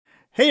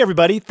Hey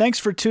everybody, thanks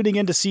for tuning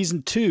in to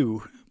Season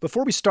 2.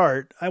 Before we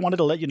start, I wanted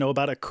to let you know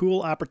about a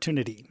cool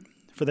opportunity.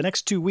 For the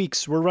next 2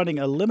 weeks, we're running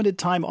a limited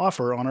time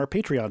offer on our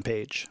Patreon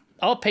page.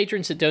 All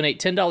patrons that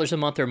donate $10 a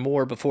month or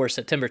more before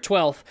September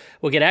 12th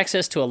will get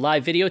access to a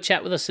live video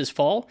chat with us this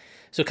fall.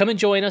 So come and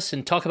join us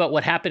and talk about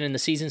what happened in the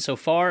season so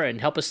far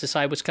and help us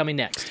decide what's coming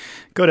next.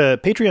 Go to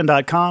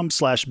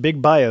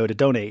patreon.com/bigbio to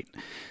donate.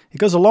 It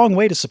goes a long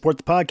way to support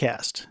the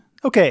podcast.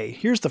 Okay,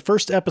 here's the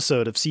first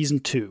episode of Season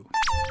 2.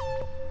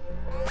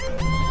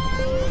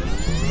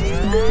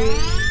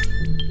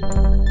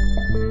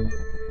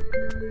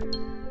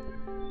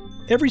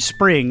 Every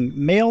spring,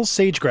 male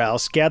sage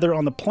grouse gather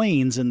on the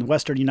plains in the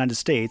western United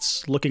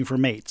States looking for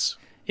mates.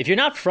 If you're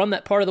not from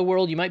that part of the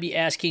world, you might be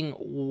asking,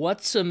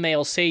 what's a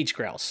male sage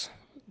grouse?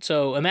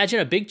 So imagine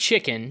a big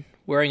chicken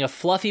wearing a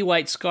fluffy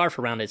white scarf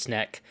around its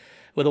neck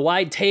with a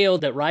wide tail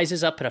that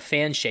rises up in a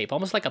fan shape,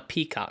 almost like a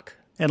peacock.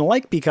 And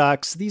like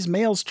peacocks, these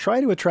males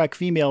try to attract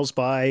females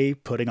by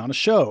putting on a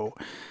show.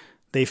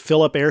 They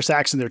fill up air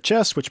sacs in their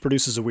chests, which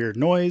produces a weird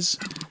noise.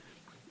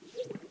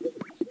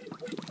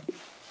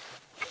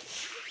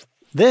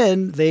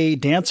 Then they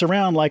dance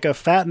around like a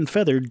fat and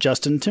feathered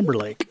Justin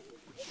Timberlake.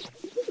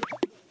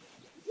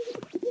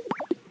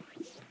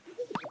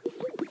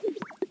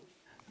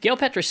 Gail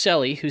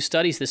Petrocelli, who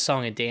studies this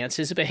song and dance,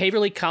 is a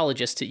behavioral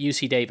ecologist at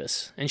UC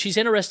Davis, and she's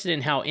interested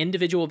in how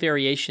individual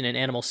variation in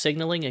animal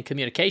signaling and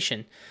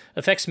communication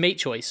affects mate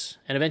choice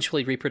and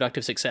eventually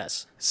reproductive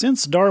success.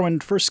 Since Darwin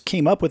first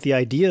came up with the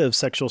idea of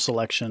sexual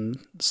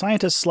selection,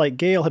 scientists like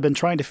Gail have been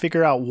trying to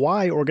figure out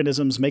why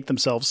organisms make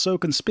themselves so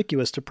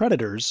conspicuous to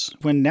predators,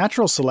 when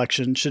natural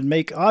selection should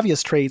make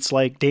obvious traits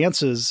like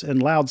dances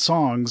and loud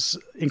songs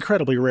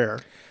incredibly rare.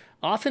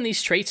 Often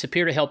these traits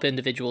appear to help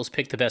individuals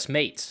pick the best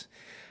mates.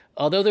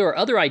 Although there are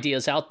other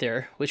ideas out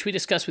there, which we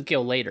discuss with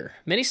Gail later,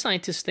 many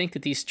scientists think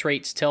that these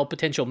traits tell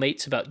potential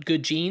mates about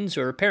good genes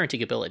or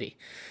parenting ability.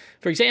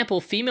 For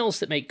example,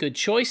 females that make good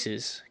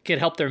choices can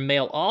help their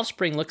male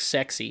offspring look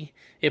sexy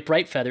if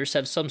bright feathers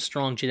have some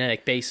strong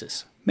genetic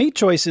basis. Mate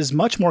choice is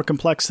much more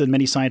complex than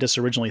many scientists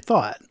originally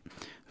thought.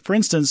 For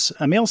instance,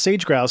 a male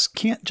sage grouse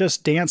can't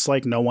just dance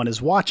like no one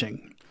is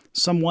watching.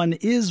 Someone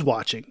is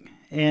watching,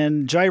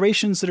 and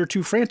gyrations that are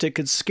too frantic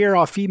could scare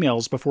off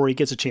females before he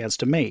gets a chance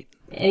to mate.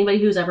 Anybody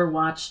who's ever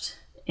watched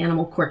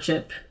animal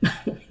courtship,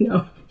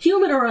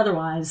 human or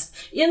otherwise,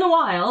 in the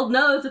wild,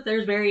 knows that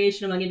there's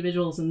variation among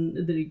individuals in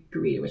the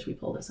degree to which we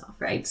pull this off,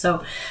 right?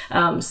 So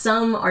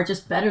some are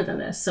just better than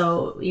this.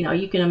 So,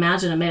 you can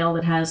imagine a male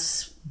that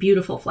has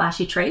beautiful,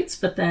 flashy traits,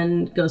 but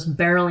then goes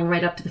barreling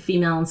right up to the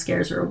female and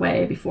scares her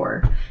away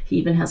before he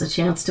even has a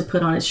chance to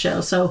put on his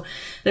show. So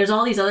there's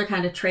all these other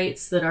kind of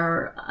traits that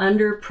are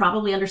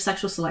probably under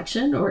sexual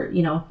selection or,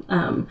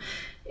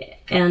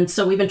 and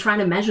so we've been trying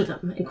to measure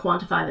them and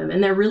quantify them.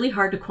 And they're really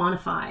hard to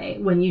quantify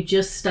when you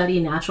just study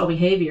natural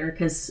behavior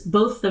because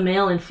both the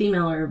male and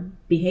female are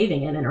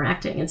behaving and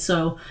interacting. And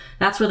so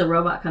that's where the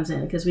robot comes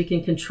in because we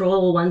can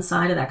control one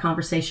side of that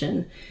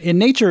conversation. In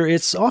nature,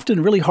 it's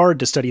often really hard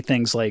to study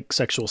things like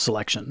sexual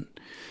selection.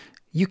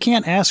 You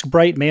can't ask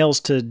bright males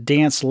to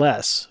dance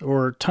less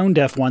or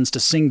tone-deaf ones to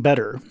sing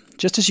better,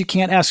 just as you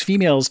can't ask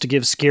females to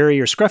give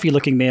scary or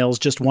scruffy-looking males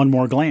just one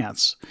more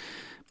glance.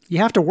 You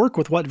have to work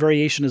with what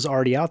variation is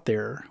already out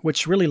there,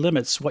 which really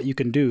limits what you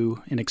can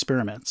do in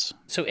experiments.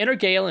 So enter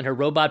Gail and her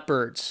robot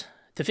birds.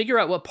 To figure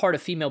out what part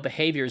of female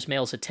behaviors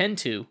males attend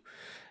to,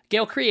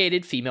 Gail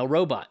created female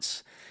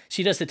robots.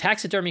 She does the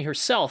taxidermy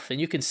herself, and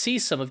you can see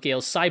some of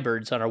Gail's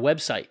cybirds on our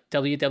website,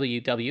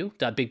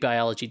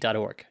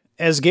 www.bigbiology.org.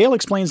 As Gail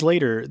explains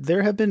later,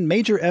 there have been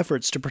major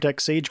efforts to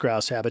protect sage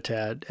grouse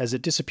habitat as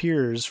it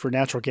disappears for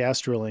natural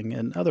gas drilling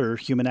and other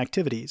human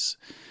activities.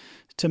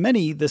 To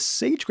many, the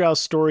sage grouse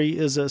story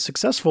is a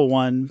successful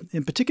one,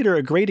 in particular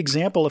a great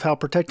example of how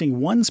protecting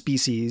one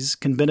species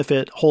can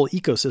benefit whole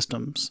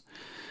ecosystems.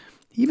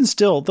 Even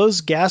still,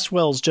 those gas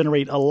wells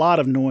generate a lot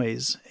of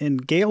noise,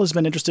 and Gail has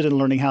been interested in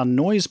learning how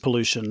noise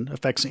pollution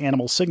affects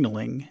animal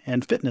signaling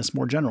and fitness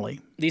more generally.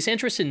 These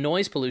interests in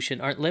noise pollution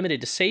aren't limited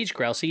to sage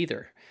grouse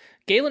either.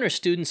 Gail and her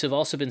students have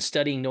also been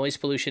studying noise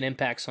pollution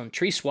impacts on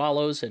tree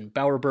swallows and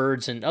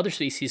bowerbirds and other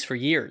species for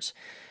years.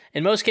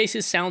 In most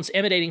cases, sounds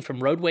emanating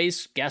from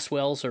roadways, gas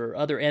wells, or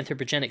other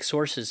anthropogenic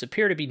sources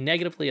appear to be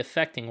negatively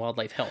affecting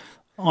wildlife health.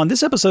 On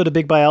this episode of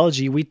Big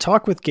Biology, we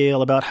talk with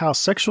Gail about how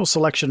sexual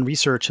selection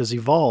research has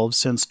evolved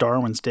since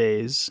Darwin's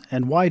days,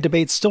 and why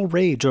debates still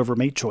rage over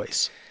mate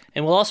choice.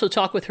 And we'll also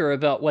talk with her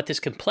about what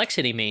this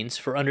complexity means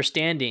for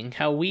understanding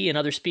how we and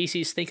other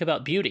species think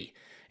about beauty,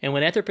 and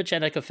what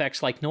anthropogenic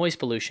effects like noise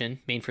pollution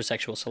mean for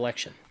sexual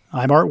selection.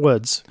 I'm Art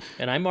Woods.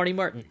 And I'm Marty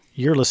Martin.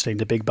 You're listening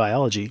to Big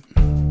Biology.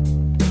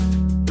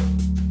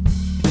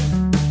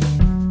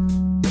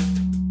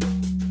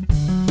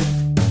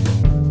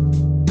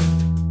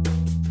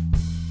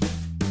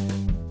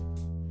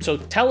 So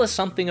tell us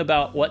something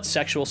about what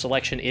sexual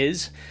selection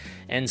is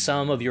and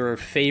some of your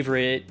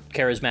favorite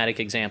charismatic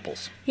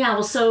examples. Yeah,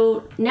 well,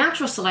 so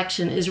natural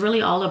selection is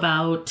really all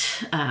about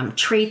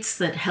traits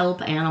that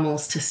help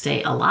animals to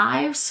stay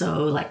alive.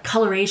 So like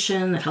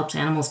coloration that helps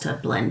animals to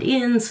blend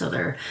in so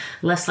they're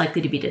less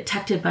likely to be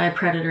detected by a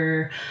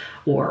predator,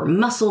 or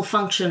muscle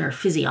function or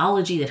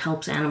physiology that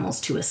helps animals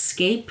to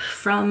escape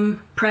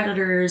from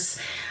predators,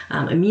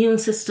 immune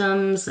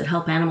systems that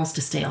help animals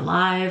to stay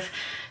alive.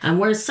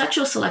 Whereas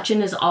sexual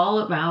selection is all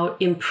about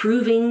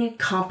improving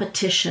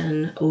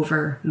competition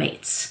over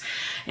mates.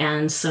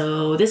 And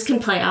so this can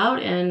play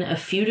out in a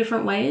few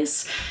different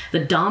ways. The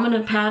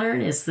dominant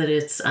pattern is that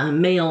it's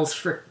males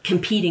for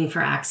competing for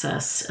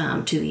access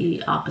to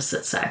the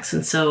opposite sex.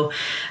 And so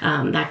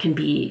that can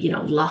be,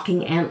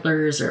 locking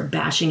antlers or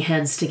bashing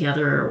heads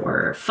together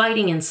or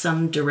fighting in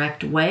some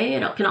direct way.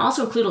 It can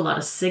also include a lot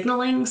of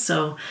signaling.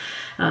 So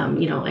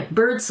like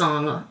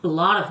birdsong, a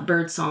lot of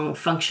birdsong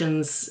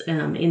functions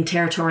in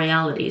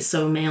territoriality.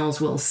 So males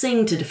will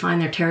sing to define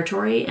their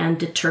territory and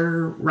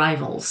deter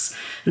rivals.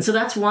 And so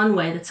that's one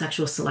way that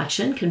sexual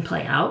selection can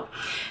play out.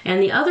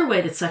 And the other way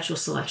that sexual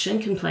selection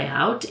can play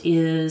out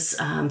is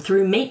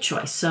through mate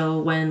choice. So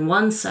when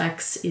one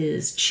sex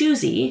is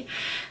choosy,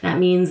 that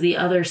means the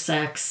other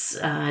sex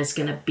is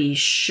going to be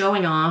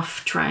showing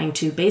off, trying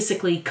to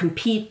basically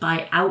compete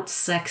by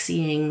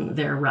out-sexying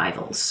their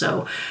rivals.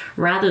 So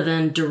rather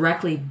than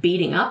directly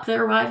beating up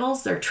their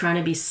rivals, they're trying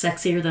to be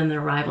sexier than their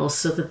rivals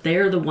so that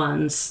they're the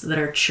ones that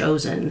are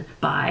chosen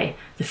by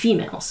the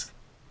females.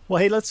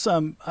 Well, hey, let's. I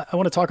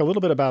want to talk a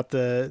little bit about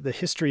the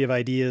history of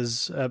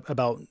ideas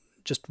about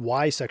just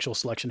why sexual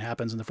selection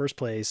happens in the first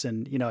place.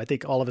 And, I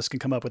think all of us can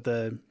come up with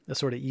a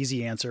sort of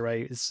easy answer,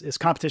 right? It's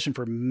competition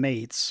for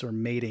mates or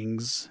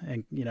matings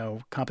and,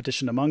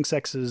 competition among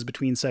sexes,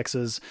 between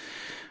sexes.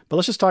 But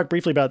let's just talk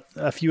briefly about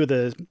a few of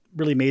the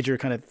really major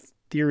kind of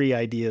theory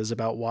ideas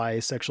about why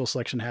sexual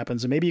selection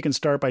happens. And maybe you can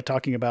start by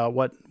talking about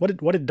what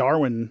did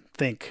Darwin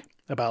think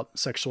about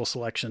sexual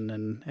selection,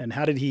 and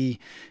how did he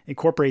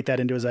incorporate that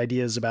into his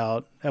ideas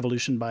about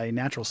evolution by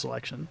natural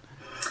selection?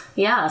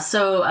 Yeah,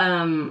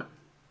 so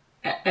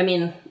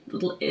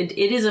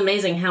it is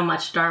amazing how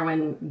much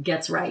Darwin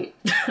gets right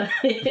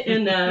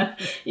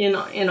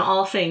in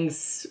all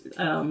things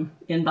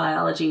in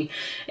biology.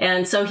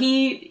 And so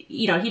he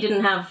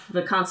didn't have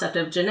the concept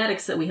of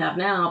genetics that we have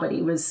now, but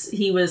he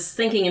was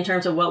thinking in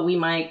terms of what we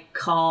might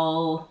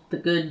call the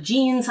good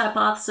genes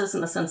hypothesis,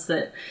 in the sense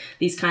that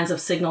these kinds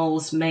of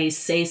signals may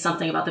say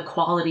something about the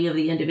quality of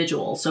the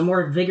individual. So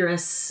more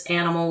vigorous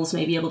animals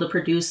may be able to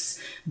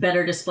produce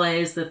better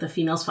displays that the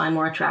females find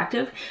more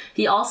attractive.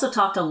 He also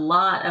talked a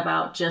lot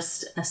about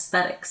just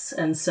aesthetics.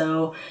 And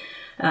so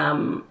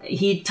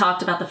he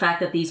talked about the fact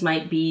that these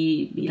might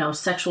be,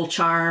 sexual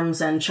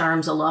charms and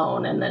charms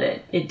alone, and that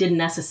it didn't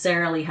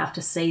necessarily have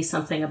to say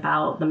something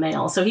about the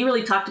male. So he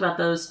really talked about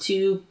those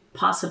two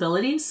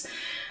possibilities.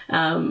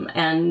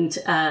 And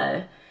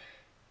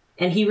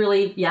he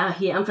really,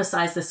 he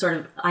emphasized this sort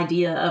of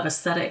idea of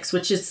aesthetics,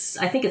 which is,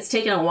 I think it's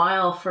taken a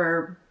while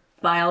for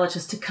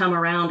biologists to come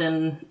around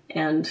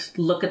and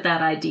look at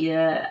that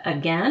idea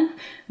again,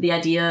 the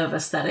idea of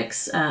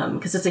aesthetics,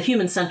 because it's a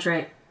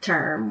human-centric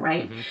term,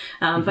 right?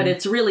 But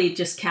it's really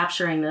just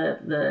capturing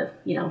the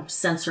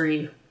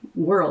sensory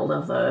world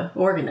of the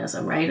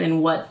organism, right?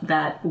 And what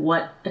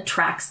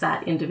attracts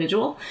that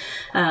individual.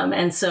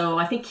 And so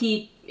I think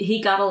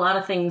he got a lot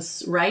of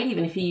things right,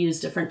 even if he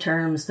used different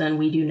terms than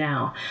we do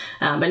now.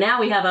 But now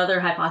we have other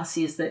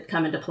hypotheses that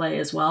come into play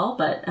as well.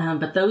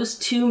 But those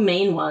two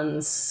main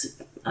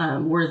ones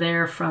were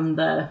there from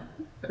the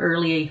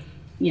early,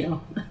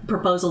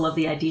 proposal of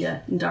the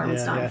idea in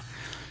Darwin's time.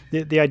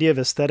 Yeah. The idea of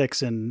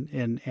aesthetics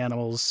in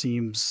animals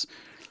seems,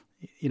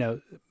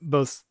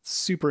 both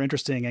super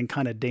interesting and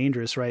kind of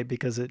dangerous, right?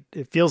 Because it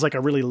feels like a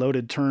really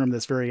loaded term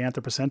that's very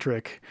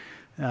anthropocentric.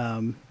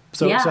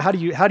 So how do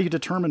you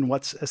determine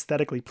what's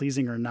aesthetically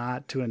pleasing or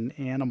not to an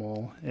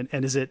animal?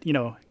 And is it,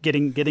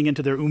 getting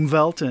into their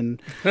Umwelt and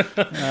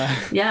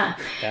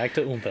back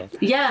to Umwelt.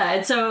 Yeah.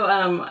 And so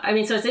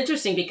so it's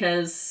interesting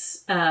because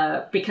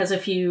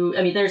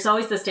there's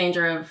always this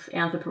danger of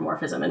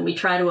anthropomorphism, and we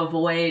try to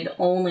avoid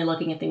only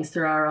looking at things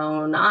through our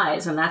own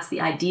eyes. And that's the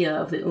idea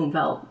of the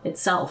Umwelt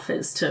itself,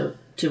 is to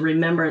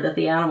remember that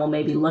the animal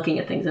may be looking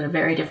at things in a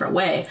very different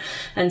way.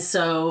 And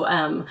so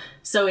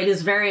it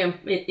is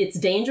it's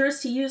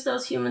dangerous to use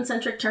those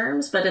human-centric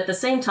terms, but at the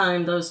same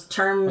time, those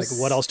terms,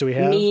 like, what else do we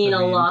have? mean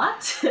a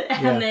lot.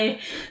 And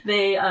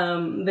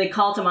they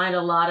call to mind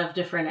a lot of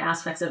different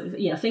aspects of,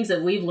 things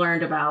that we've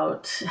learned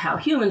about how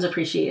humans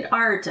appreciate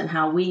art and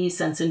how we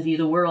sense and view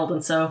the world.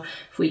 And so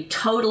if we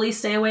totally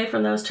stay away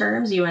from those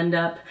terms, you end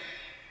up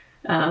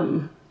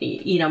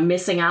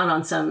missing out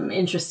on some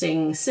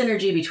interesting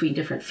synergy between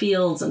different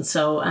fields. And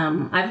so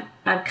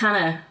I've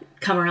kind of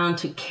come around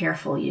to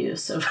careful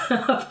use of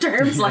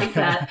terms like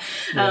that.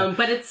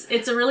 But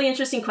it's a really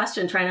interesting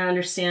question, trying to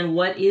understand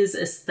what is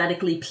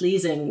aesthetically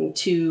pleasing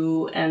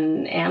to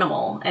an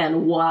animal,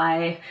 and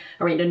why,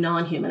 or a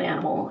non-human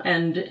animal,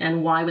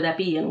 and why would that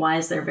be, and why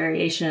is there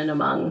variation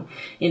among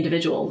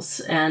individuals?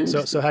 And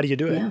so how do you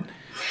do it?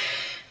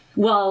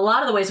 Well, a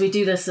lot of the ways we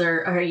do this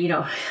are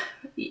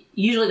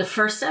usually the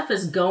first step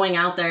is going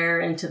out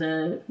there into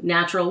the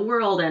natural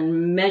world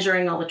and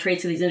measuring all the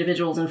traits of these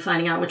individuals and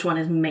finding out which one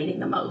is mating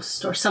the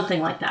most or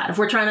something like that. If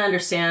we're trying to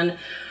understand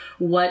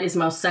what is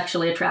most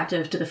sexually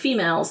attractive to the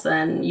females,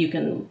 then you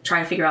can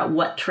try to figure out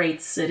what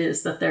traits it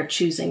is that they're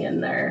choosing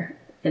in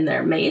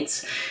their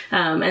mates.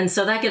 And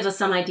so that gives us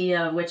some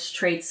idea of which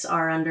traits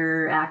are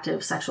under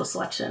active sexual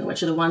selection,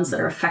 which are the ones that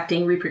are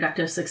affecting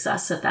reproductive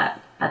success at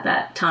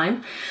that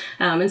time.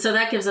 And so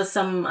that gives us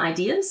some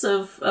ideas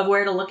of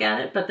where to look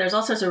at it. But there's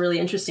all sorts of really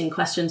interesting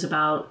questions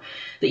about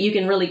that you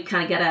can really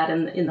kind of get at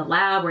in the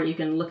lab, where you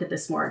can look at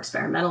this more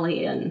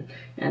experimentally and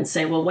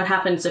say, well, what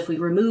happens if we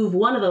remove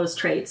one of those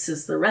traits?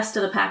 Is the rest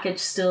of the package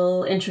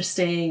still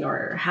interesting?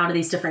 Or how do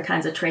these different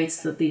kinds of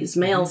traits that these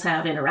males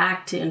have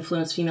interact to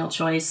influence female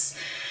choice?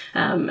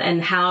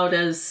 And how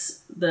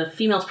does the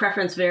female's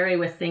preference vary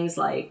with things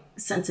like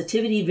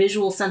sensitivity,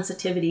 visual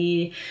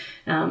sensitivity,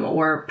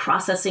 or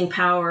processing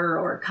power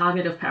or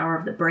cognitive power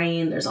of the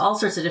brain? There's all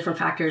sorts of different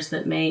factors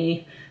that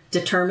may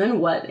determine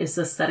what is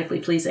aesthetically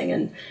pleasing.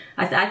 And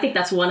I think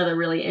that's one of the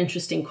really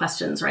interesting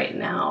questions right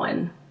now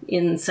and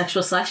in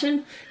sexual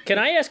selection. Can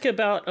I ask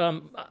about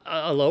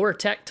a lower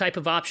tech type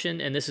of option?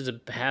 And this is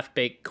a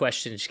half-baked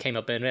question. It just came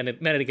up a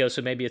minute ago,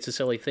 so maybe it's a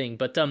silly thing.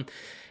 But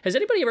has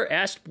anybody ever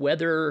asked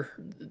whether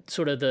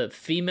sort of the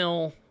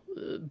female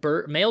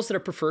males that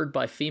are preferred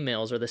by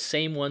females are the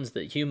same ones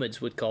that humans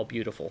would call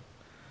beautiful?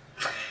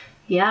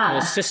 Yeah.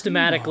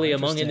 Systematically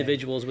among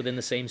individuals within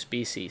the same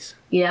species.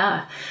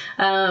 Yeah.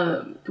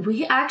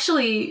 We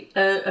actually,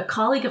 a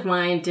colleague of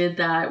mine did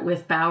that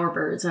with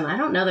bowerbirds, and I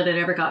don't know that it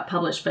ever got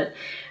published, but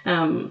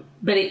it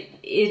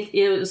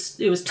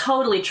was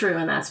totally true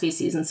in that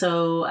species. And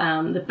so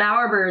the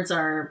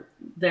bowerbirds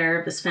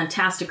they're this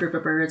fantastic group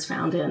of birds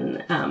found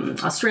in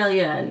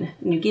Australia and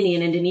New Guinea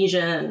and Indonesia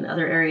and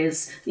other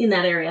areas in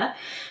that area.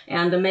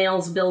 And the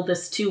males build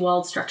this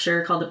two-walled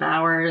structure called the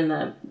bower, and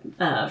the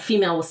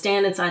female will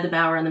stand inside the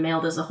bower, and the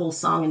male does a whole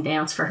song and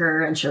dance for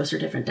her and shows her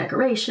different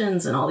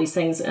decorations and all these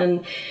things.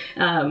 And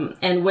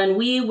when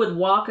we would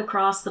walk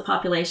across the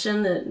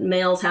population, the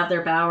males have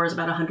their bowers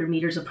about 100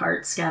 meters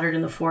apart, scattered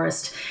in the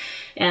forest.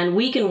 And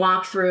we can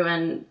walk through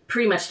and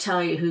pretty much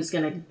tell you who's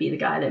going to be the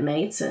guy that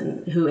mates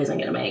and who isn't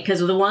going to mate.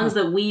 Because the ones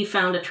that we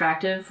found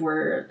attractive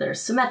they're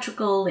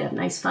symmetrical, they have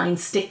nice fine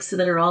sticks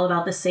that are all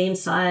about the same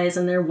size,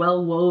 and they're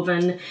well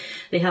woven.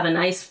 They have a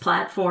nice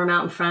platform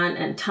out in front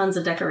and tons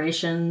of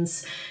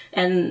decorations.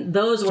 And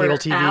those were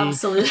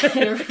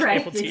absolutely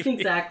right.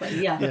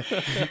 Exactly. Yeah.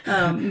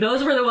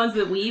 Those were the ones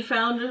that we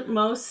found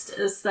most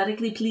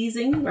aesthetically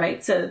pleasing,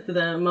 right? So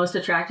the most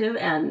attractive,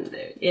 and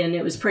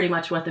it was pretty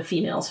much what the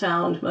females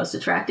found most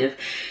attractive.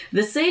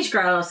 The sage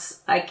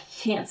grouse, I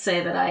can't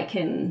say that I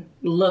can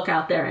look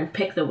out there and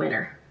pick the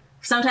winner.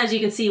 Sometimes you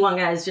can see one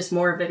guy is just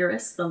more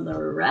vigorous than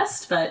the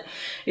rest, but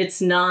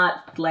it's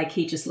not like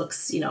he just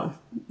looks,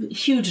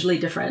 hugely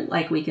different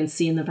like we can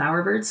see in the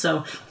bowerbirds.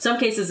 So in some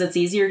cases it's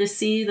easier to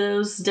see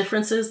those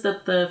differences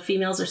that the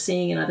females are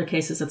seeing. In other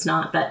cases it's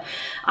not. But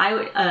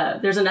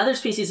there's another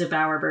species of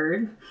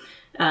bowerbird,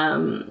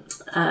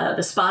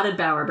 the spotted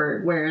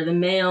bowerbird, where the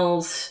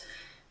males,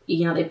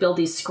 they build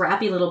these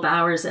scrappy little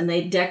bowers and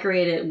they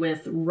decorate it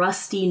with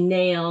rusty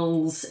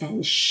nails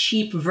and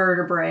sheep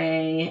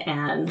vertebrae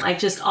and like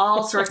just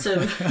all sorts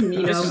of,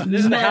 this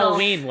is the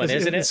Halloween one,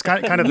 isn't it? It's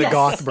kind of the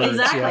goth birds.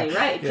 Exactly,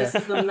 right. This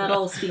is the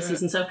metal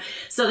species. And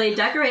so they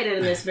decorate it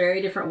in this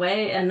very different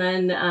way. And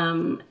then,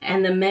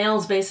 and the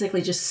males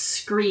basically just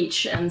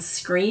screech and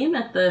scream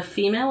at the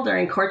female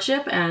during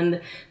courtship,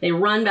 and they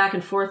run back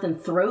and forth and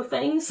throw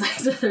things.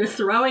 So they're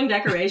throwing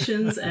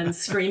decorations and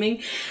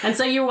screaming. And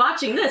so you're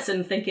watching this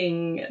and thinking,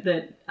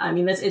 that,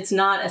 it's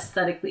not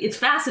aesthetically, it's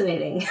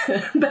fascinating,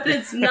 but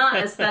it's not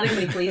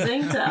aesthetically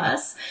pleasing to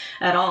us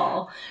at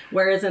all.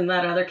 Whereas in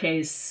that other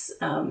case,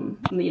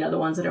 the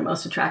ones that are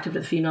most attractive to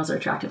the females are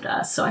attractive to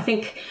us. So I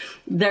think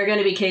there are going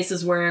to be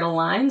cases where it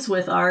aligns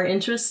with our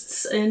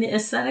interests in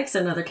aesthetics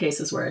and other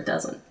cases where it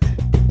doesn't.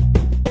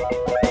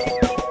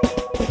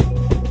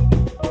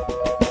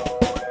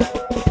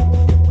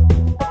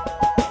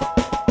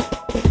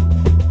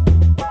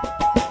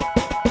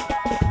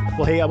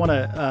 Well, hey,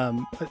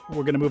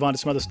 we're going to move on to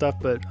some other stuff,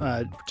 but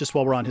just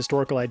while we're on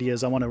historical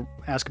ideas, I want to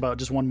ask about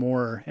just one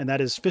more, and that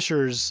is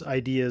Fisher's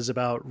ideas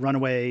about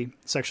runaway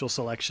sexual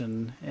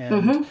selection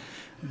and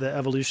the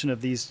evolution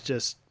of these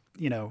just,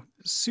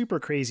 super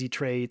crazy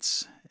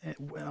traits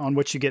on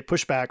which you get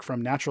pushback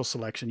from natural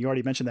selection. You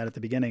already mentioned that at the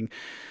beginning.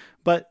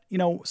 But,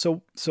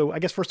 so I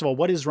guess, first of all,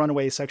 what is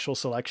runaway sexual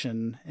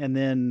selection? And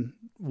then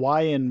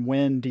why and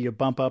when do you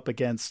bump up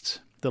against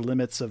the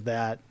limits of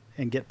that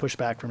and get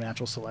pushback from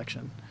natural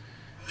selection?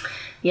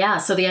 Yeah,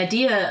 so the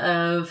idea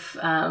of,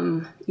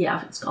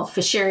 it's called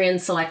Fisherian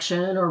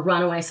selection or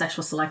runaway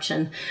sexual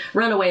selection.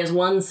 Runaway is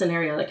one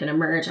scenario that can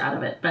emerge out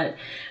of it. But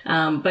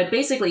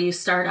basically you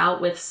start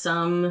out with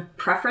some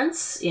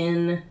preference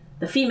in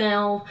the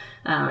female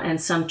and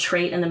some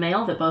trait in the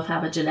male that both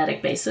have a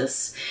genetic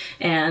basis.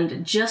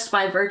 And just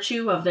by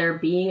virtue of there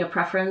being a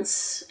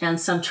preference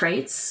and some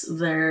traits,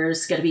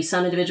 there's going to be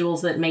some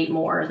individuals that mate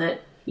more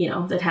that,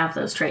 that have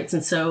those traits.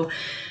 And so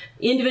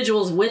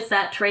individuals with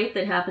that trait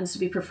that happens to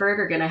be preferred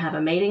are going to have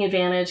a mating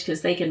advantage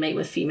because they can mate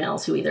with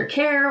females who either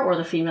care or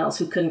the females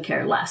who couldn't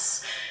care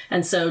less.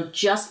 And so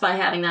just by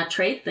having that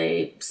trait,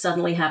 they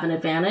suddenly have an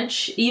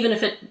advantage. Even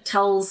if it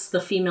tells the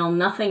female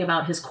nothing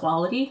about his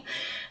quality,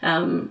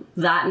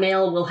 that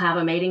male will have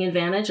a mating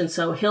advantage. And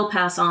so he'll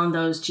pass on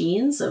those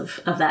genes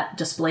of that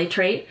display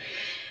trait.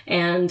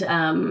 And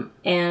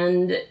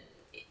the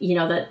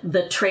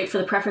trait for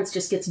the preference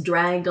just gets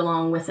dragged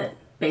along with it,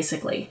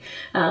 basically.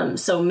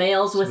 So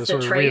males with the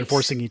trait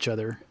reinforcing each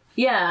other.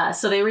 Yeah,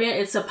 so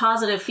it's a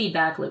positive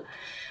feedback loop.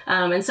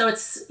 And so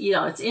it's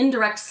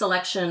indirect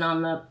selection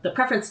on the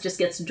preference just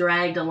gets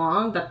dragged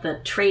along, but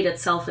the trait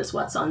itself is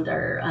what's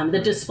under the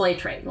display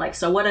trait.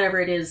 So whatever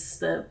it is,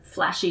 the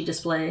flashy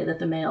display that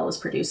the male is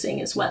producing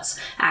is what's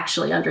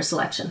actually under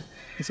selection.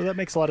 So that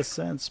makes a lot of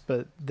sense,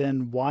 but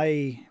then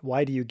why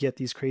do you get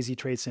these crazy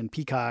traits in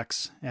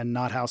peacocks and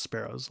not house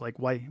sparrows?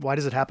 Why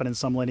does it happen in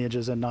some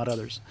lineages and not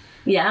others?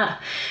 Yeah.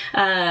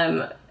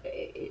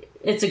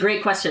 It's a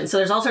great question. So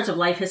there's all sorts of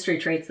life history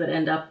traits that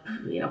end up,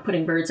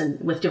 putting birds in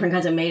with different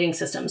kinds of mating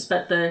systems.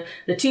 But the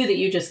two that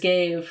you just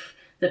gave,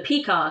 the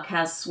peacock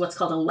has what's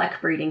called a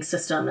lek breeding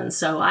system. And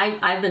so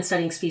I've been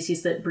studying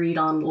species that breed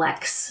on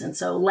leks. And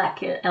so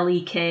lek,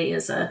 L-E-K,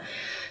 is a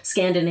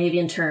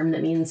Scandinavian term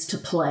that means to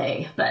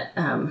play. But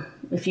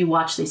if you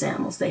watch these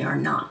animals, they are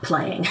not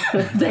playing.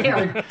 They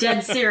are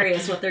dead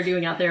serious what they're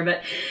doing out there.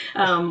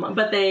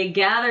 But they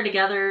gather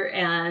together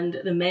and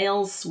the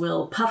males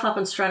will puff up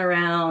and strut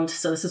around.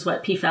 So this is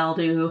what peafowl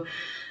do.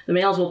 The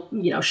males will,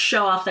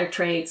 show off their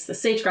traits. The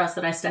sage-grouse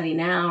that I study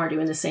now are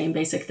doing the same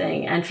basic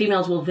thing. And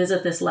females will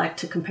visit this lek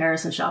to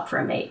comparison shop for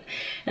a mate.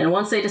 And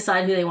once they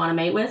decide who they want to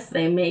mate with,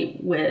 they mate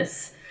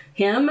with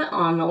him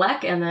on the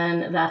lek, and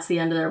then that's the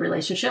end of their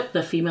relationship.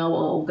 The female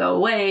will go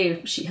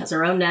away. She has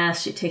her own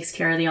nest. She takes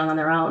care of the young on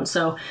their own.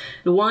 So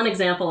the one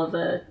example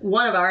of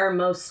one of our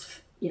most,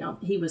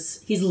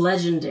 he's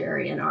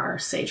legendary in our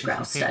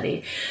sage-grouse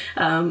study.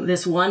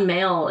 This one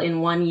male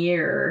in 1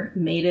 year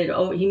mated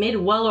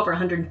well over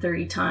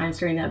 130 times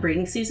during that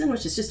breeding season,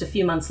 which is just a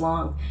few months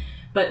long.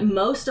 But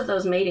most of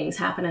those matings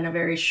happen in a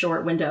very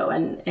short window.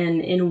 And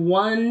in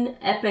one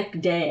epic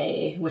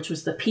day, which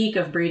was the peak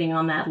of breeding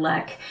on that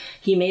lek,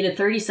 he mated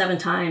 37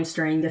 times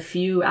during the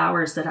few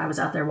hours that I was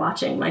out there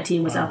watching. My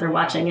team was out there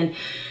watching. And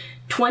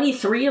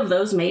 23 of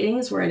those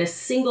matings were in a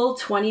single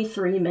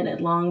 23-minute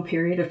long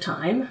period of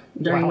time,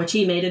 during which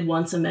he mated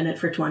once a minute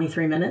for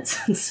 23 minutes.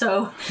 And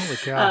so,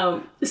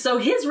 so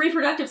his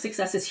reproductive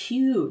success is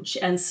huge.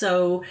 And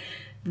so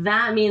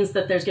that means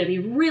that there's going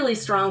to be really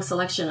strong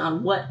selection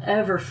on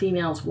whatever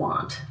females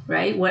want,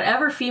 right?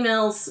 Whatever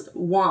females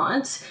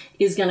want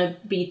is going to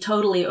be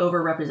totally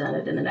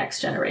overrepresented in the next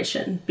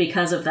generation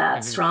because of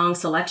that strong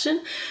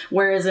selection.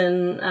 Whereas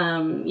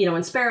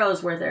in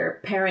sparrows where they're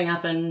pairing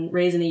up and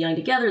raising the young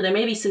together, there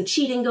may be some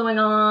cheating going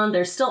on.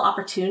 There's still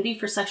opportunity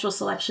for sexual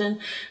selection,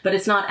 but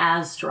it's not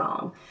as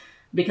strong.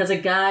 Because a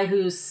guy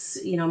who's,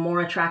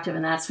 more attractive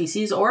in that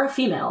species, or a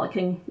female, it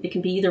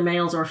can be either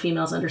males or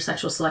females under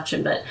sexual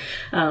selection,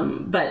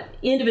 but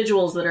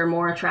individuals that are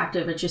more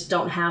attractive, it just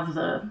don't have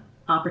the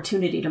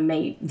opportunity to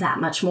mate that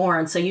much more.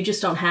 And so you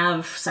just don't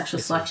have sexual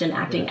selection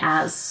acting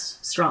as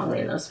strongly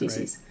in those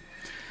species.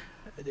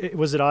 Right.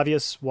 Was it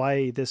obvious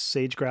why this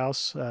sage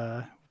grouse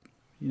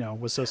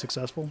was so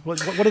successful? What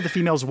did the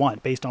females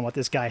want based on what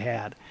this guy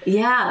had?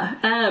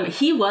 Yeah,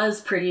 he was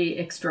pretty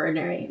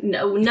extraordinary.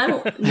 No, none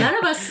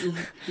of us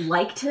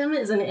liked him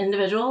as an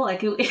individual.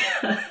 Like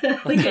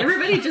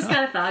everybody just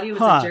kind of thought he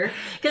was a jerk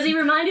because he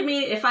reminded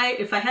me. If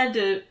I had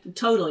to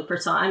totally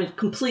I'm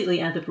completely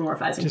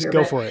anthropomorphizing just here.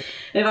 Go for it.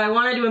 If I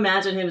wanted to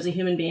imagine him as a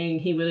human being,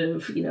 he would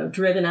have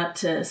driven up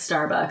to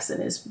Starbucks in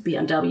his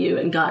BMW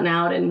and gotten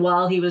out, and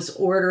while he was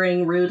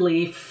ordering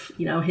rudely,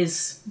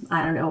 his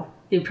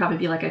it would probably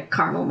be like a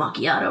caramel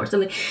macchiato or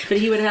something, but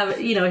he would have,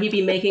 he'd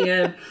be making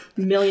 $1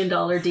 million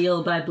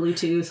deal by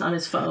Bluetooth on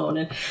his phone.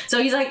 And so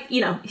he's like,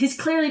 he's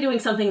clearly doing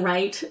something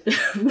right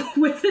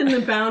within the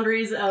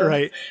boundaries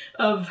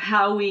of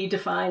how we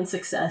define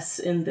success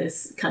in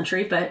this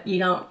country, but you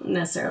don't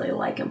necessarily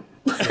like him.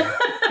 So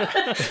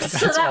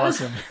that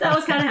awesome.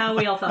 was kind of how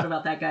we all thought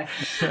about that guy.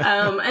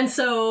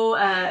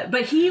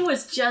 But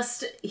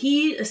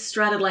he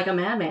strutted like a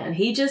madman.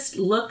 He just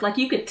looked like,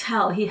 you could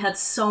tell he had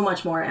so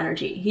much more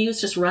energy. He was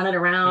just running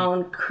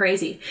around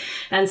crazy.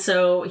 And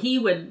so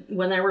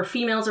when there were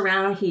females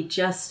around, he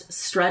just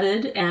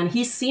strutted, and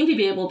he seemed to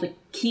be able to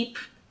keep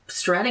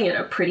strutting at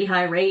a pretty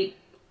high rate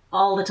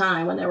all the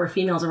time when there were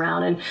females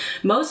around. And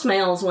most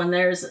males, when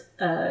there's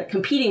a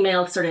competing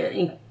male sort of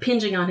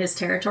impinging on his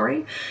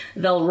territory,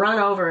 they'll run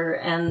over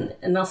and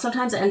they'll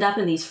sometimes end up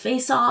in these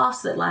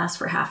face-offs that last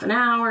for half an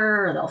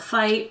hour, or they'll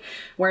fight.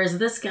 Whereas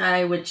this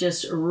guy would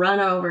just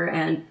run over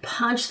and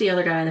punch the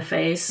other guy in the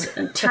face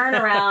and turn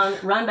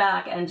around, run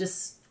back, and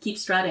just keep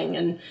strutting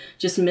and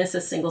just miss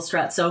a single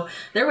strut. So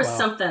there was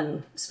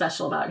something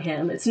special about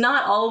him. It's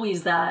not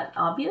always that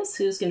obvious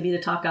who's going to be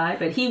the top guy,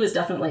 but he was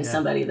definitely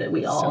somebody that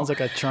we all... Sounds like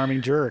a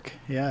charming jerk.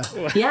 Yeah.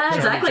 Yeah,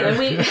 exactly. And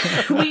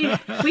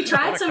we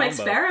tried some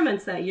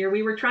experiments that year.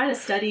 We were trying to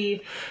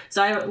study...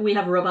 we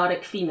have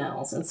robotic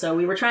females. And so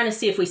we were trying to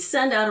see if we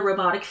send out a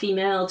robotic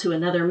female to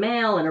another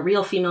male and a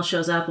real female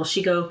shows up, will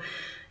she go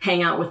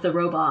hang out with the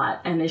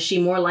robot, and is she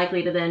more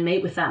likely to then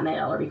mate with that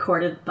male or be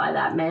courted by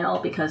that male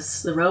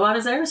because the robot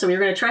is there? So we were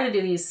going to try to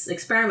do these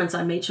experiments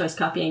on mate choice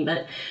copying,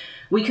 but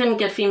we couldn't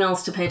get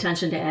females to pay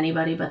attention to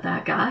anybody but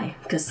that guy,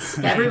 because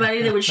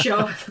everybody that would show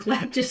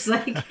up just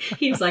like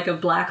he was like a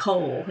black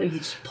hole. He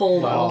just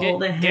pulled all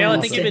the hands. Gail, I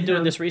think you've been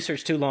doing this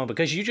research too long,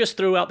 because you just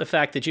threw out the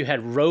fact that you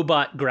had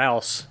robot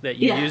grouse that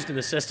you used in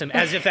the system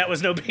as if that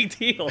was no big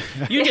deal.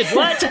 You did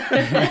what?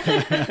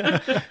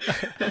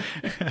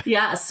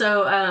 Yeah,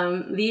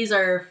 so these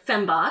are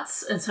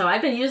fembots, and so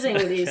I've been using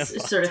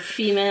these sort of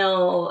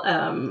female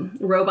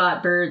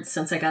robot birds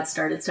since I got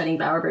started studying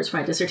bowerbirds for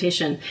my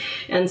dissertation,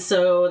 and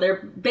so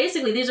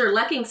these are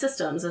lekking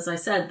systems. As I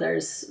said,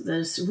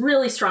 there's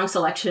really strong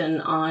selection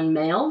on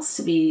males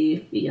to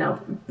be,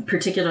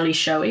 particularly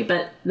showy,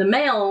 but the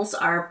males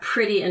are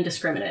pretty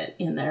indiscriminate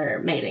in their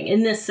mating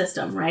in this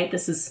system, right?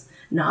 This is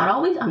not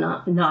always,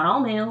 not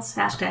all males,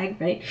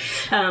 hashtag, right?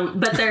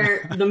 But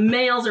the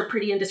males are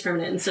pretty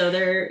indiscriminate. And so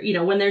they're,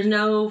 when there's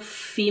no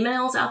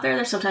females out there,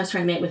 they're sometimes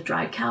trying to mate with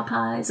dried cow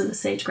pies and the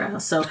sage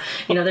grouse. So,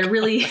 they're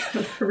really,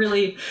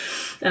 really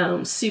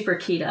super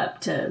keyed up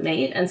to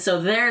mate. And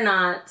so they're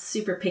not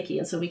super picky.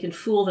 And so we can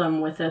fool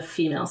them with a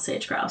female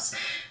sage grouse.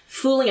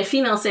 Fooling a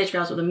female sage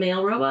grouse with a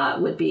male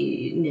robot would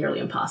be nearly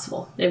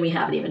impossible. And we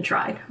haven't even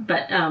tried.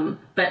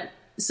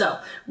 So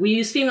we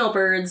use female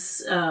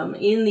birds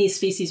in these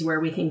species where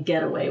we can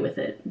get away with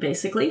it,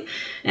 basically.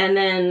 And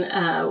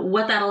then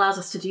what that allows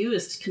us to do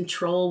is to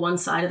control one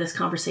side of this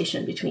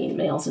conversation between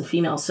males and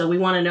females. So we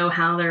want to know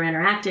how they're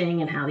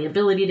interacting and how the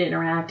ability to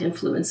interact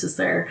influences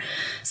their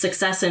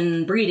success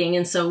in breeding.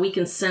 And so we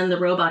can send the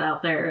robot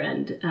out there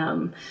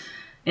and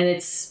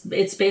it's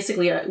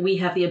basically we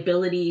have the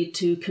ability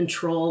to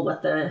control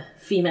what the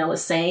female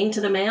is saying to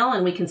the male,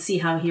 and we can see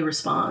how he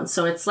responds.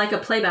 So it's like a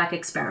playback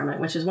experiment,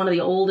 which is one of the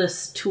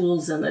oldest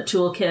tools in the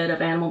toolkit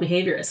of animal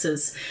behaviorists.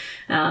 Is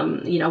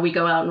we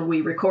go out and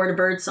we record a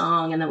bird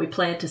song, and then we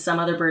play it to some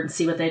other bird and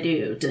see what they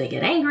do. Do they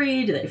get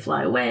angry? Do they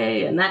fly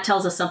away? And that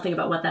tells us something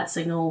about what that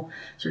signal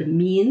sort of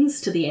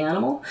means to the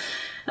animal.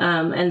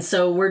 And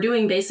so we're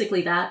doing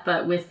basically that,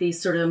 but with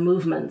these sort of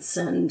movements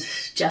and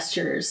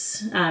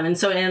gestures. And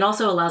it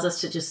also allows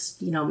us to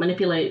just,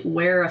 manipulate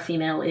where a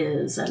female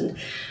is. And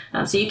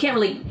so you can't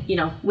really,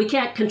 we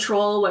can't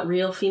control what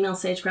real female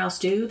sage grouse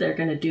do. They're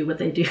going to do what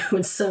they do.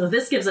 And so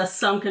this gives us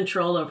some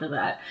control over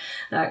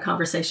that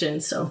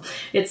conversation. So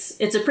it's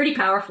a pretty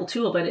powerful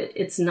tool, but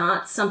it's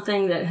not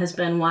something that has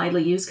been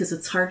widely used because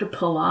it's hard to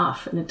pull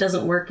off, and it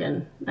doesn't work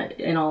in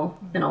all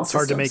systems. It's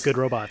hard to make good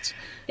robots.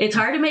 It's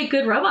hard to make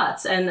good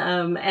robots.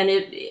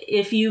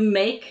 If you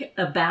make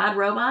a bad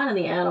robot and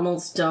the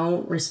animals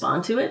don't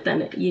respond to it,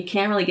 then you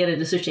can't really get a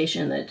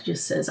dissertation that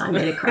just says, I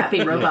made a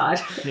crappy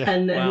robot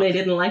and they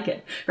didn't like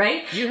it,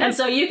 right? And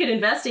so you could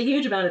invest a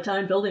huge amount of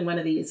time building one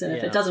of these, and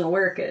if it doesn't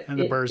work, it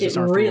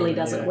really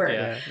doesn't work.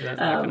 Yeah, that's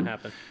not going to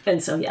happen.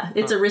 And so,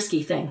 it's a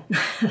risky thing.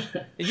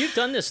 You've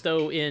done this,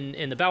 though,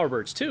 in the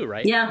bowerbirds, too,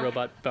 right? Yeah.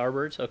 Robot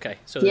bowerbirds? Okay.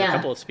 So there are a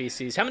couple of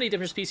species. How many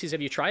different species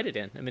have you tried it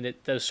in? I mean,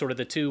 those sort of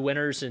the 2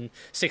 winners and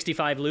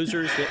 65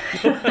 losers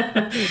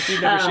that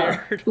you've never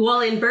shared? Well,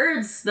 in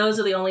birds, those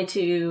are the only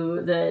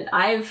 2 that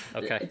I've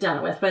done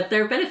it with. But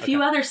there have been a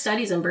few other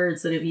studies in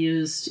birds that have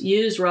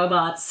used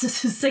robots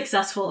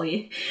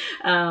successfully.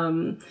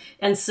 And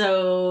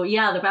so,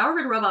 the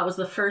bowerbird robot was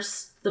the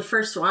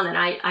first one. And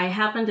I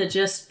happened to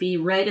just be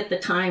right at the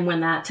time when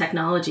that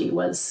technology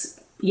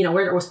was,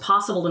 where it was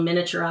possible to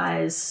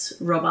miniaturize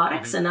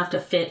robotics enough to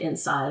fit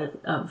inside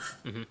of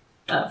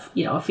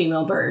a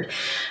female bird.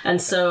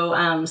 And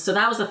so so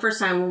that was the first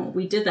time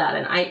we did that.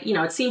 And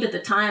it seemed at the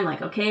time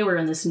like, okay, we're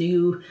in this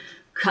new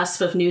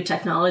cusp of new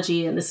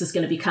technology, and this is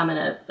going to become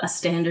a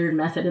standard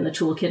method in the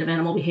toolkit of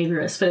animal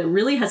behaviorists. But it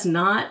really has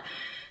not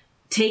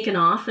taken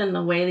off in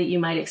the way that you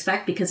might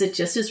expect, because it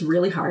just is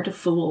really hard to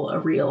fool a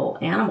real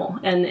animal.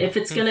 And if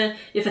a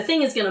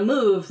thing is gonna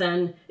move,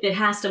 then it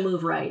has to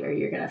move right, or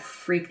you're gonna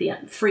freak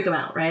them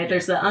out, right?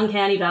 There's the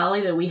uncanny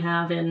valley that we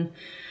have in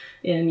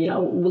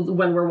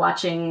when we're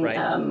watching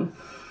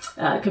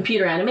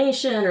computer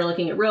animation or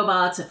looking at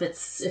robots. If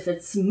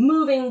it's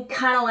moving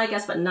kind of like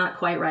us but not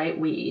quite right,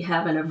 we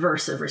have an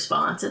aversive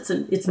response. It's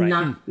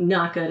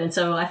not good. And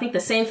so I think the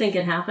same thing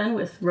can happen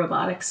with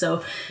robotics.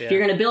 So if you're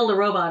going to build a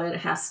robot, it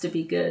has to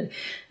be good.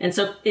 And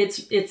so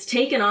it's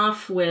taken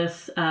off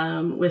with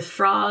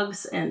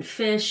frogs and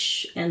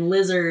fish and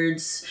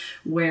lizards,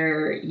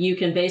 where you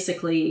can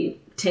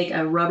basically take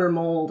a rubber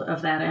mold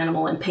of that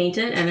animal and paint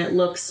it, and it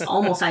looks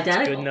almost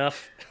identical. Good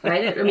enough.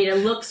 Right? It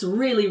looks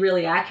really,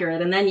 really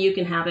accurate. And then you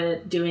can have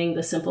it doing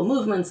the simple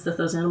movements that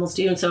those animals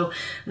do. And so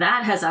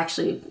that has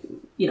actually,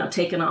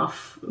 taken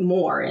off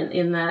more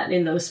in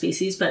those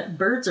species, but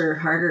birds are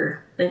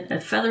harder.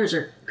 Feathers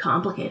are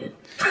complicated.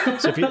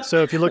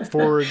 So if you look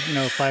forward,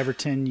 5 or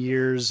 10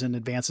 years in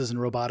advances in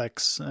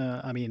robotics,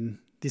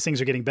 these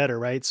things are getting better,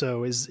 right?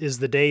 So is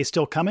the day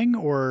still coming,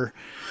 or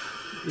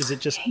is it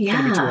just going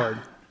to be too hard?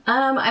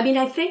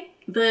 I think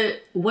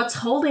what's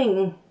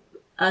holding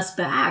us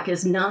back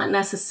is not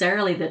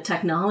necessarily the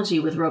technology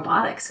with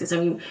robotics,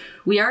 because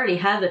we already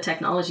have the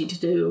technology to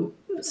do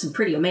some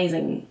pretty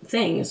amazing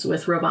things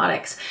with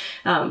robotics,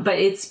 but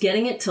it's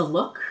getting it to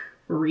look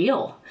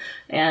real,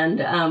 and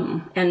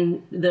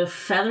the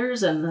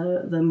feathers and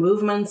the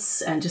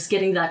movements and just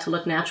getting that to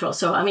look natural.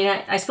 So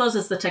I suppose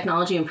as the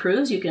technology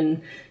improves, you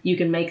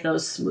can make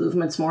those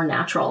movements more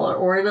natural,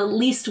 or it at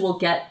least will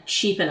get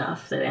cheap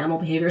enough that animal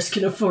behaviors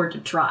can afford to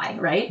try,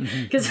 right?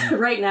 Because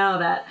right now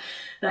that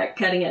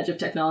cutting edge of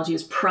technology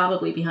is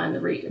probably beyond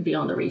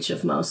the reach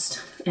of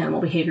most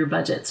animal behavior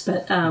budgets.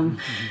 But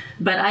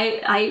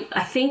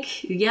I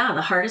think,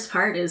 the hardest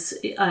part is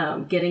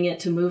getting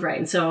it to move right.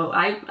 And so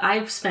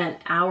I've spent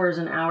hours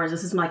and hours.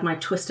 This is like my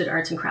Twisted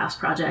Arts and Crafts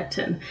project.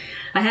 And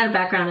I had a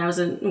background.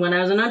 When I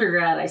was an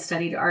undergrad, I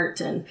studied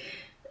art, and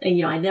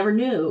I never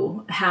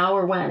knew how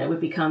or when it would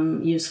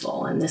become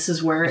useful. And this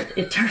is where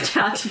it turned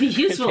out to be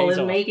useful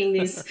in making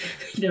these,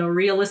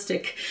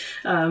 realistic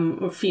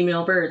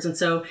female birds. And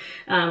so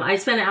I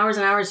spent hours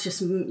and hours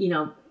just,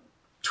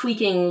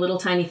 tweaking little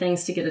tiny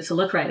things to get it to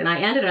look right. And I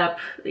ended up,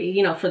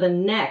 for the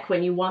neck,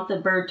 when you want the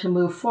bird to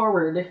move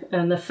forward,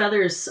 and the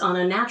feathers on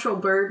a natural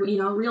bird,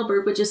 a real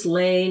bird would just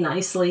lay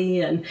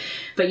nicely,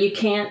 but you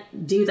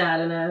can't do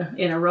that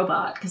in a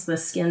robot because the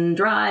skin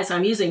dries.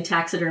 I'm using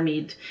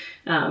taxidermied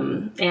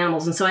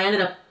animals, and so I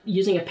ended up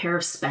using a pair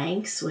of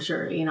Spanx, which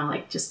are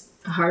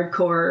just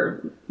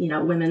hardcore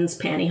women's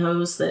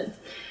pantyhose that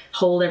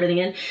hold everything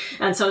in.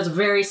 And so it's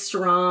very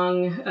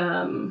strong,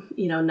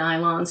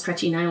 nylon,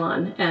 stretchy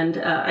nylon. And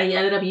I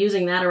ended up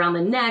using that around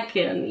the neck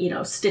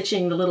and,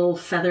 stitching the little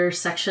feather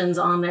sections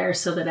on there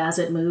so that as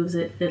it moves,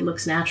 it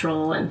looks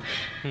natural. And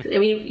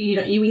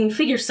you can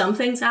figure some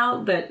things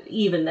out, but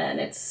even then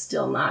it's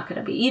still not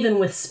going to be, even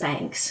with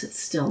Spanx, it's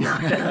still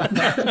not going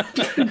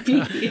to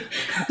be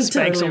Spanx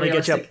totally only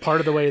realistic. get you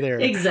part of the way there.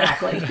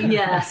 Exactly.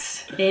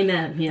 Yes.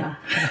 Amen. Yeah.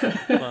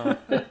 Wow.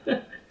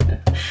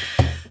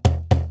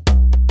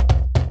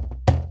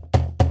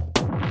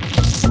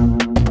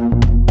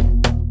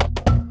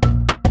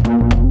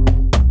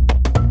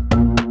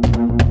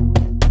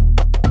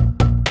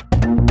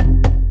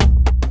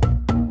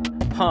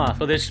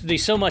 Well,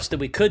 there's so much that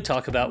we could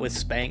talk about with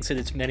Spanx and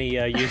its many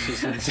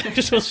uses in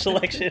sexual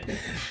selection.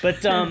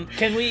 But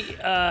can we,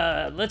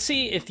 let's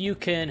see if you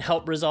can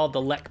help resolve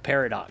the Lek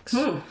paradox.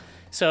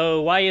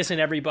 So why isn't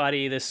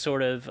everybody this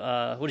sort of,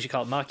 what did you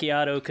call it,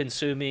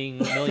 macchiato-consuming,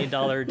 $1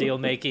 million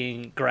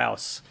deal-making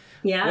grouse?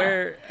 Yeah.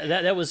 Where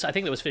that was, I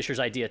think that was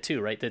Fisher's idea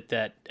too, right?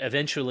 That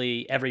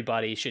eventually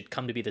everybody should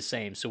come to be the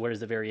same. So where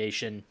does the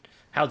variation...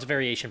 How does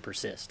variation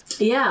persist?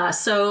 Yeah,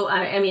 so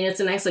it's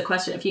an excellent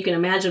question. If you can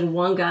imagine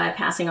one guy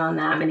passing on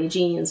that many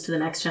genes to the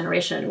next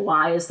generation,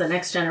 why is the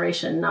next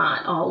generation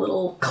not all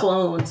little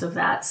clones of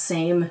that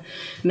same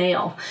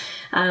male?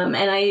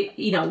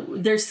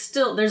 There's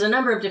a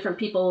number of different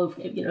people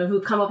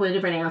who come up with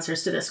different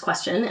answers to this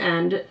question,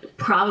 and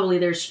probably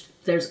there's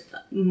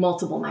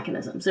multiple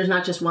mechanisms. There's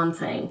not just one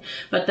thing,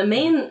 but the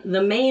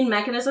main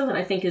mechanism that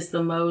I think is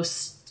the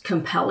most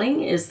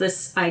compelling is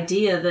this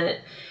idea that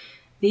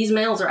these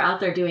males are out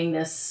there doing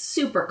this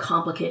super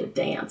complicated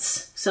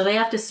dance. So they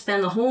have to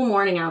spend the whole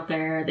morning out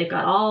there. They've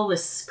got all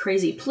this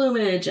crazy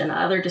plumage and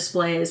other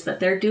displays, but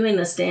they're doing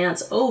this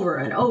dance over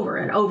and over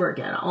and over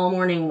again all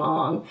morning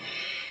long.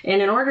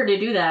 And in order to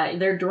do that,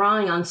 they're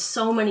drawing on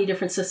so many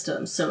different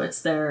systems. So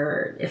it's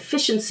their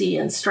efficiency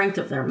and strength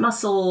of their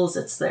muscles.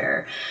 It's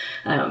their,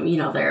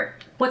 their,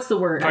 what's the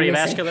word?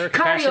 Cardiovascular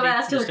capacity?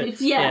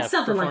 Cardiovascular,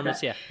 something like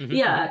that. Yeah. Mm-hmm.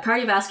 Yeah,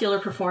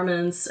 cardiovascular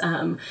performance.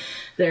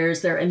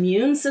 There's their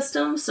immune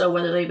system. So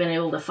whether they've been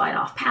able to fight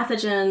off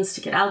pathogens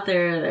to get out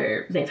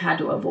there, they've had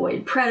to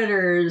avoid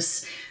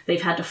predators.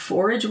 They've had to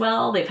forage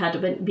well. They've had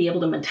to be able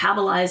to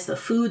metabolize the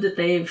food that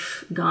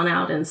they've gone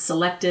out and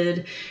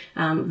selected.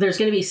 There's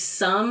going to be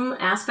some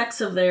aspects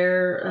of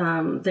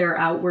their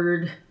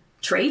outward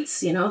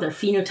traits, their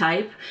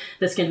phenotype,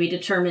 that's going to be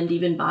determined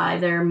even by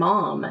their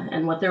mom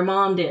and what their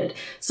mom did.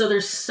 So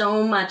there's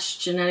so much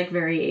genetic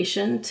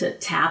variation to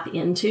tap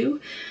into.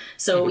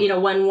 So,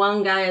 when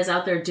one guy is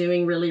out there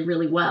doing really,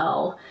 really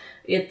well,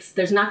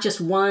 there's not just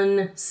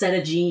one set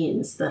of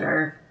genes that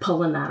are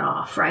pulling that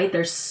off, right?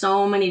 There's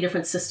so many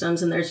different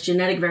systems, and there's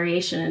genetic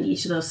variation in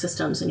each of those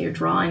systems, and you're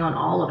drawing on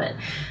all of it.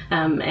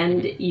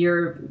 And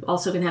you're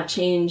also going to have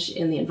change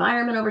in the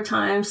environment over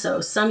time.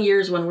 So some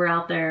years when we're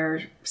out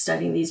there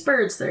studying these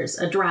birds, there's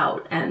a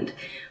drought and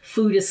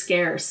food is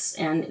scarce,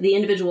 and the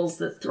individuals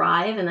that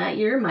thrive in that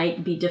year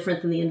might be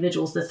different than the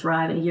individuals that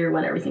thrive in a year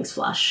when everything's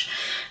flush.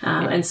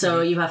 And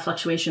so you have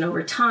fluctuation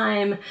over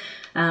time.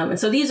 And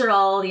so these are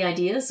all the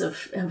ideas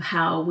of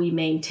how we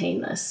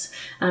maintain this.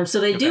 So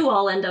they do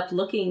all end end up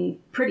looking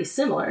pretty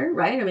similar,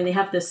 right? I mean, they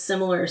have this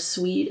similar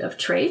suite of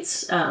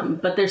traits,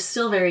 but there's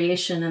still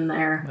variation in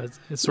there.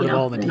 It's sort of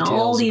all the details,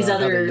 all these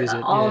about other how they use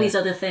it. all these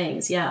other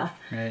things. Yeah.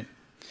 Right.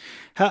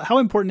 How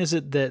important is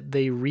it that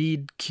they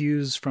read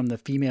cues from the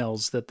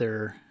females that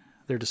they're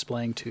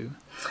displaying to?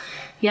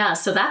 Yeah,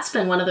 so that's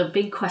been one of the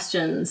big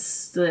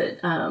questions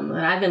that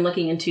that I've been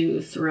looking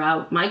into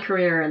throughout my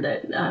career, and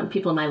that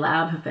people in my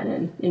lab have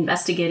been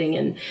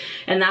investigating,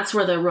 and that's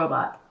where the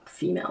robot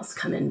females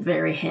come in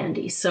very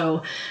handy.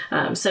 So,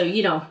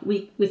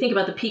 we think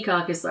about the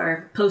peacock as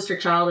our poster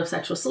child of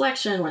sexual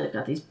selection, where they've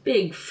got these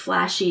big,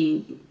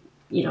 flashy,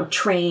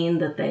 train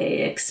that they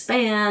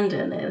expand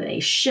and they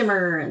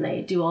shimmer and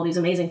they do all these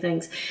amazing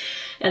things.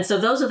 And so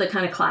those are the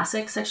kind of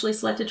classic sexually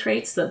selected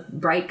traits, the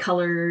bright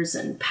colors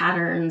and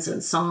patterns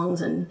and songs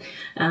and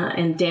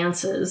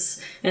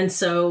dances. And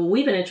so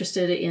we've been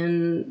interested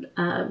in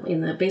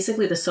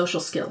basically the social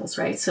skills,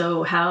 right?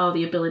 So how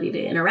the ability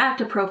to interact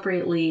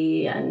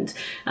appropriately and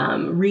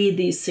read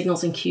these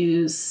signals and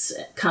cues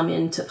come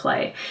into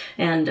play.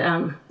 And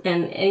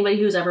anybody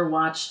who's ever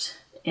watched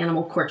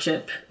animal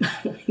courtship,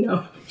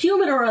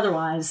 human or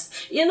otherwise,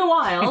 in the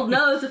wild,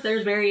 knows that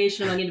there's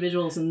variation among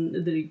individuals and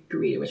the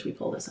degree to which we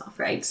pull this off,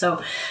 right?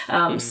 So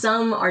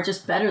some are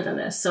just better than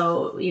this.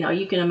 So,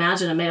 you can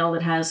imagine a male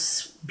that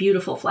has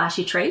beautiful,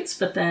 flashy traits,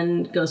 but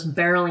then goes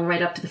barreling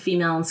right up to the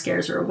female and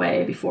scares her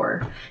away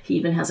before he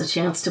even has a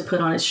chance to put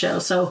on his show.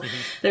 So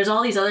there's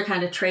all these other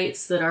kind of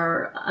traits that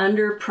are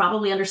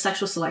probably under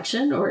sexual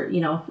selection, or,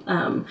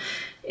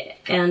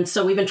 and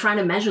so we've been trying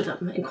to measure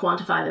them and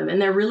quantify them.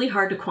 And they're really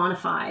hard to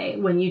quantify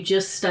when you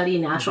just study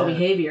natural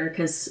behavior,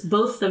 because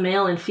both the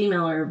male and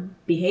female are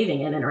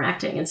behaving and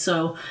interacting. And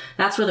so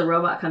that's where the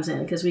robot comes in,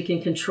 because we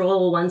can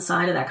control one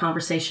side of that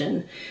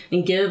conversation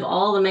and give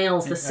all the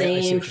males the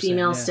same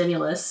female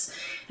stimulus,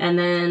 and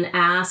then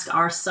ask,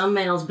 are some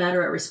males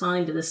better at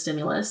responding to this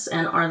stimulus?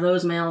 And are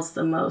those males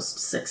the most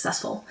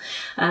successful?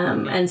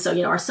 And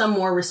so, are some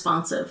more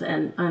responsive,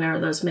 and are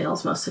those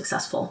males most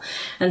successful?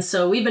 And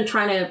so we've been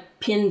trying to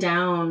pin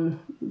down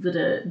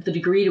the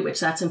degree to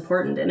which that's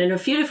important. And in a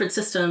few different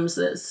systems,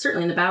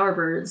 certainly in the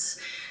bowerbirds,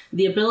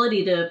 the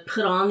ability to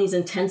put on these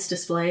intense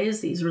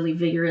displays, these really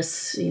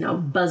vigorous,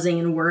 buzzing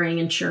and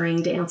whirring and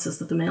churring dances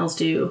that the males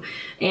do,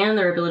 and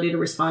their ability to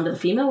respond to the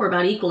female were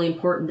about equally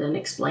important in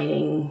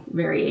explaining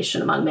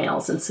variation among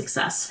males and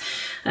success.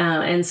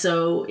 And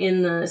so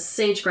in the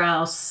sage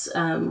grouse,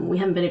 we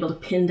haven't been able to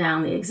pin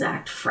down the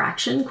exact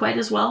fraction quite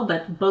as well,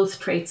 but both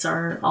traits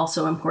are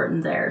also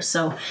important there.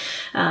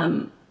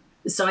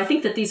 So I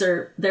think that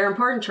they're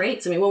important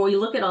traits. I mean, when we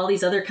look at all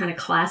these other kind of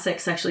classic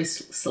sexually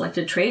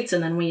selected traits,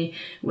 and then we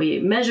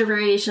measure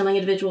variation among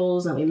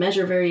individuals, and we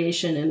measure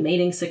variation in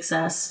mating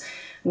success,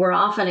 we're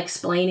often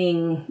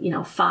explaining,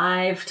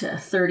 5 to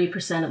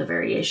 30% of the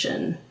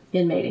variation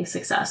in mating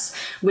success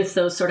with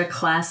those sort of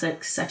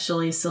classic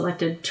sexually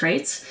selected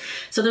traits.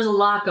 So there's a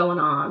lot going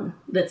on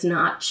that's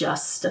not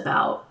just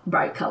about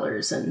bright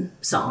colors and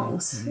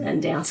songs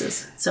and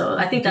dances. So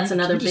I think that's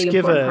another big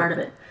important part of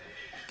it.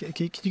 Can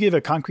you give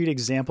a concrete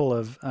example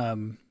of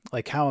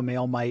how a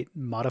male might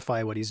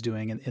modify what he's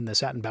doing in the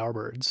satin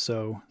bowerbirds?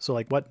 So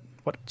what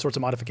sorts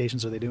of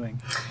modifications are they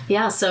doing?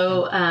 Yeah,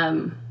 so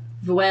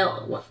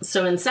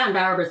so in satin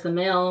bowerbirds, the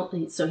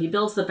male, so he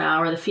builds the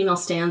bower, the female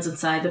stands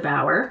inside the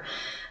bower.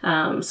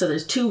 So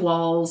there's 2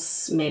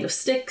 walls made of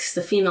sticks.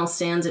 The female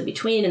stands in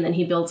between, and then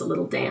he builds a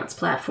little dance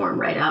platform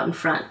right out in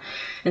front.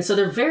 And so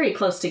they're very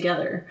close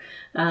together.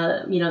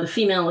 The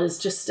female is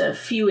just a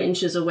few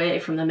inches away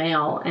from the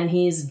male, and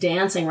he's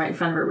dancing right in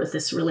front of her with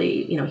this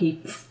really,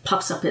 he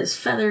puffs up his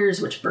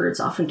feathers, which birds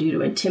often do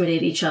to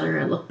intimidate each other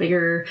and look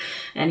bigger.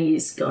 And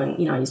he's going,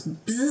 he's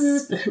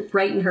bzzz,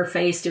 right in her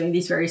face, doing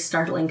these very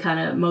startling kind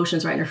of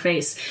motions right in her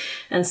face.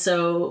 And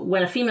so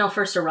when a female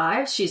first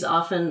arrives, she's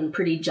often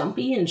pretty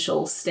jumpy, and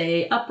she'll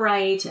stay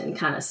upright and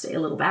kind of stay a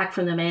little back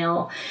from the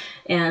male.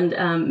 And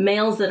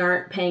males that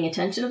aren't paying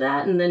attention to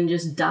that and then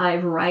just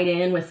dive right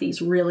in with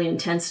these really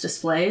intense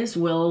displays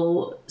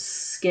will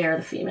scare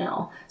the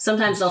female.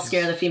 Sometimes they'll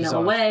scare the female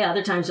away.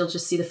 Other times you'll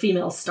just see the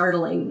female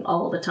startling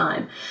all the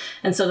time.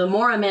 And so the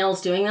more a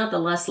male's doing that, the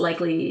less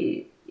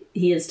likely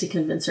he is to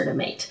convince her to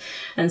mate.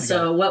 And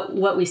so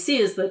what we see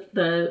is that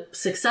the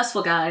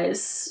successful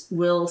guys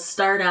will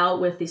start out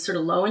with these sort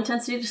of low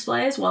intensity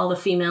displays while the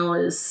female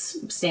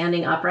is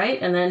standing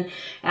upright. And then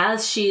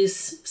as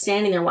she's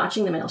standing there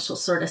watching the male, she'll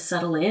sort of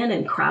settle in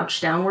and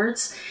crouch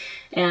downwards.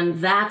 And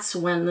that's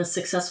when the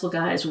successful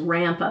guys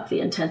ramp up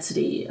the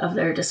intensity of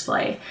their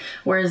display.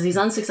 Whereas these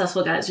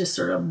unsuccessful guys just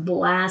sort of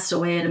blast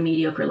away at a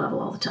mediocre level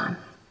all the time,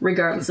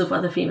 regardless of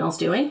what the female's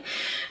doing.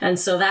 And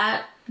so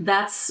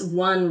that's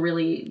one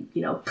really,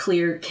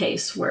 clear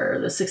case where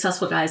the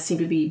successful guys seem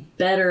to be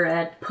better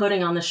at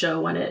putting on the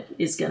show when it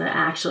is going to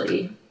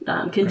actually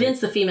convince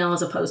the female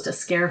as opposed to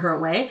scare her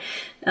away.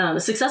 The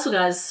successful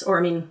guys,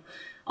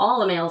 all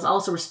the males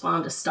also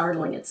respond to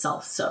startling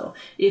itself. So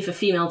if a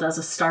female does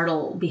a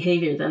startle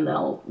behavior, then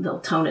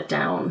they'll tone it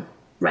down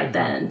right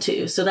then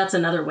too. So that's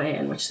another way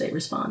in which they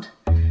respond.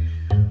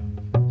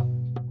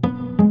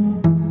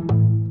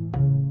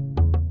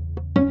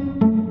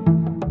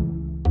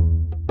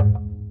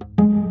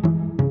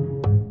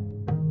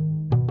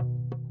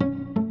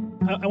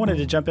 I wanted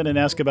to jump in and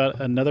ask about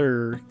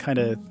another kind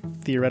of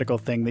theoretical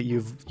thing that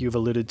you've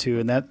alluded to,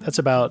 and that's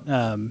about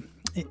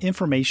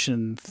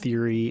information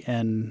theory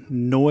and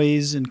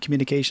noise in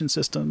communication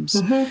systems.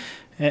 Mm-hmm.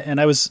 And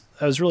I was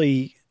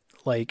really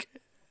like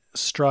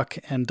struck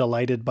and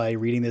delighted by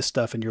reading this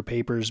stuff in your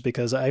papers,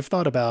 because I've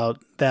thought about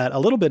that a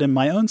little bit in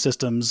my own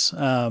systems.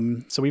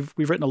 So we've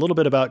written a little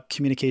bit about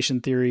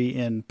communication theory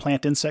in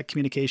plant insect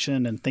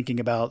communication and thinking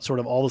about sort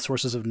of all the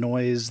sources of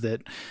noise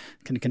that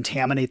can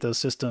contaminate those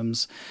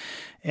systems,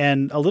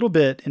 and a little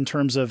bit in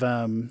terms of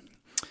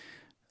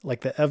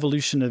like the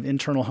evolution of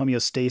internal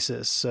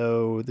homeostasis.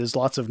 So there's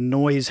lots of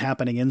noise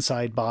happening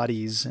inside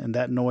bodies, and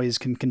that noise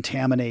can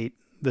contaminate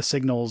the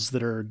signals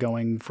that are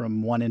going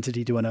from one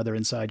entity to another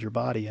inside your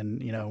body and,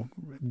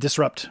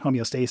 disrupt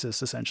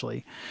homeostasis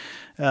essentially.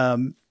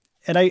 And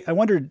I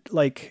wondered,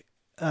 like,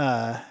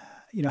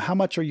 how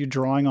much are you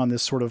drawing on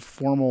this sort of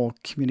formal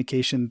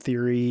communication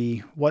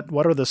theory?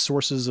 What are the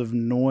sources of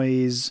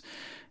noise,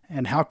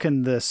 and how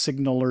can the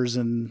signalers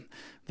and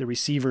the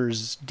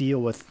receivers deal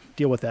with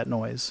that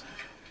noise?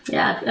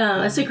 Yeah,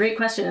 that's a great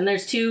question. And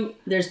there's two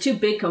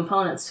big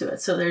components to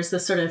it. So there's the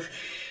sort of,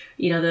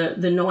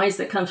 the noise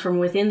that comes from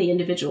within the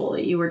individual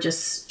that you were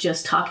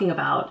just talking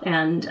about.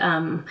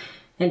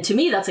 And to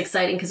me, that's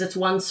exciting because it's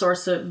one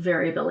source of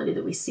variability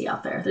that we see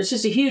out there. There's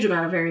just a huge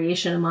amount of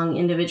variation among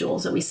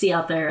individuals that we see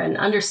out there, and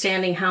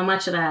understanding how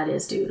much of that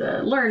is due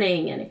to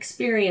learning and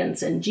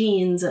experience and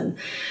genes and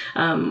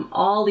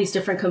all these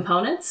different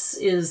components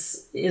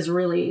is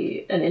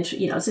really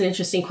it's an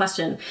interesting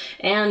question.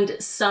 And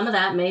some of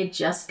that may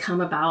just come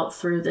about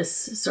through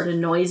this sort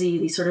of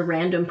these sort of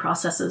random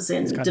processes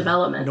in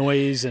development.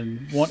 Noise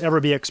and won't ever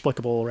be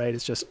explicable, right?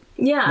 It's just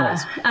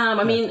noise.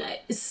 I mean,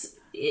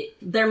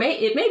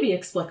 it may be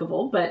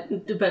explicable, but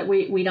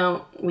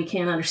we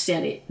can't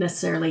understand it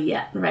necessarily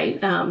yet, right?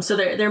 So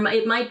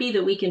it might be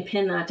that we can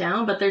pin that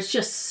down, but there's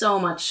just so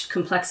much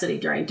complexity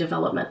during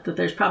development that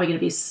there's probably going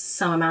to be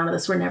some amount of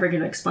this we're never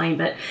going to explain.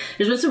 But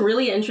there's been some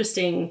really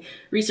interesting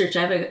research.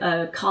 I have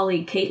a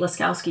colleague, Kate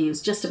Laskowski,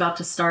 who's just about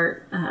to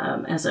start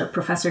as a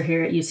professor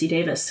here at UC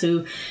Davis,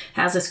 who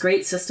has this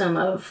great system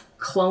of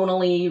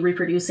clonally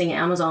reproducing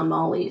Amazon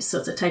mollies. So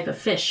it's a type of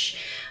fish.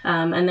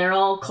 And they're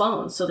all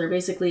clones. So they're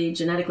basically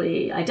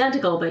genetically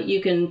identical, but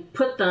you can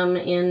put them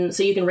in,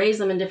 so you can raise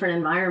them in different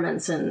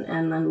environments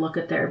and then look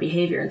at their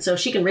behavior. And so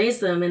she can raise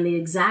them in the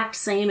exact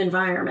same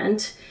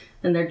environment,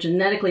 and they're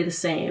genetically the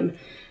same,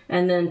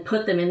 and then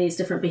put them in these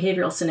different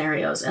behavioral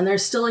scenarios. And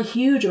there's still a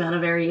huge amount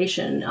of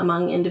variation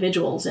among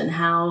individuals in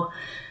how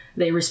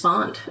they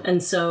respond.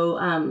 And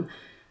so,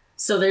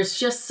 so there's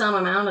just some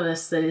amount of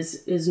this that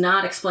is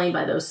not explained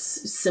by those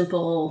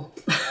simple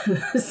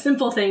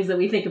things that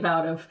we think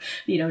about of,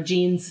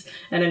 genes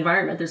and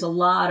environment. There's a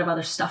lot of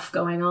other stuff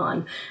going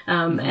on.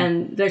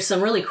 And there's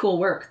some really cool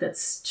work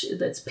that's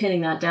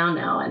pinning that down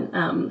now.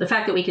 And the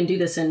fact that we can do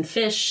this in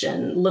fish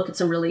and look at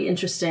some really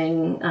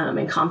interesting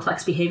and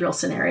complex behavioral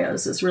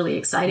scenarios is really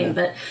exciting.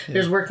 But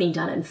there's work being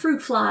done in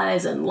fruit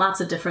flies and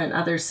lots of different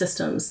other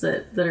systems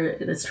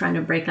that's trying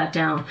to break that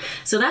down.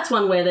 So that's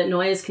one way that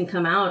noise can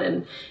come out,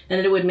 and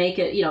it would make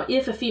it,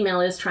 if a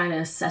female is trying to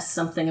assess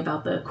something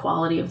about the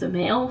quality of the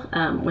male,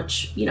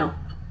 which,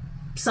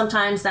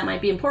 sometimes that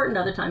might be important,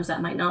 other times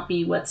that might not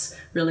be what's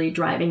really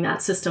driving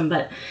that system.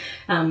 But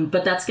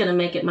that's going to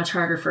make it much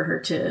harder for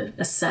her to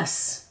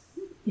assess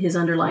his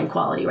underlying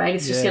quality, right?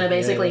 It's just going to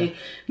basically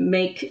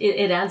make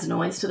it adds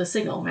noise to the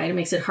signal, right? It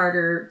makes it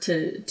harder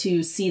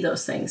to see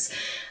those things.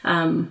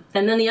 And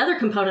then the other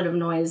component of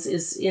noise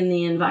is in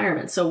the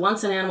environment. So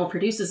once an animal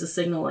produces a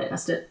signal, it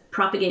has to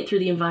propagate through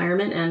the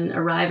environment and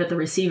arrive at the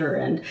receiver.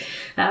 And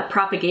that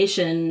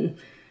propagation,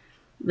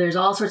 there's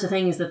all sorts of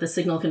things that the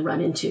signal can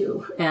run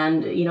into.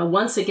 And,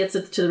 once it gets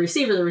to the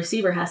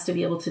receiver has to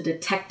be able to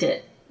detect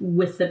it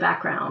with the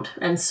background.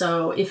 And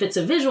so if it's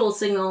a visual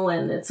signal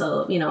and it's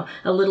a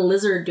little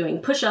lizard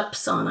doing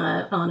push-ups on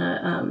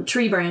a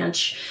tree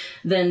branch,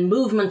 then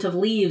movement of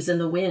leaves in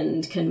the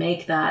wind can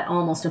make that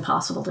almost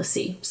impossible to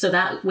see. So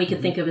that we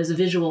can think of as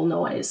visual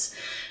noise.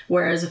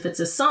 Whereas if it's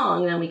a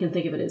song, then we can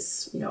think of it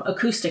as,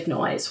 acoustic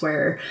noise,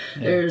 where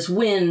there's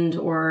wind,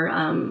 or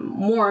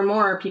more and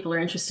more people are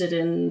interested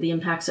in the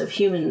impacts of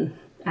human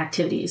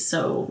activities.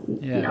 So,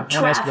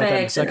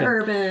 traffic and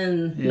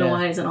urban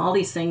noise and all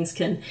these things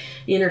can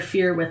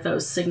interfere with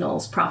those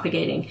signals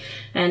propagating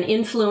and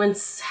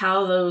influence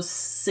how those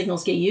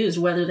signals get used,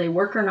 whether they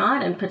work or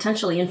not, and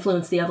potentially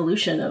influence the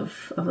evolution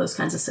of those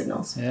kinds of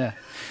signals. Yeah.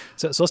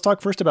 So let's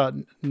talk first about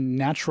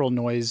natural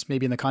noise,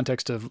 maybe in the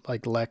context of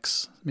like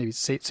leks, maybe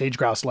sage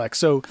grouse leks.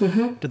 So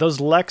do those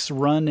leks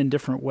run in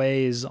different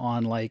ways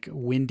on like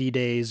windy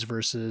days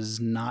versus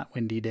not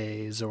windy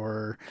days,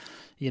 or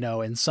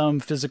in some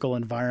physical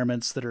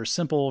environments that are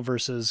simple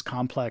versus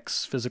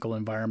complex physical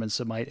environments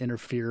that might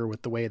interfere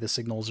with the way the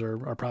signals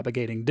are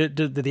propagating? Do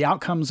the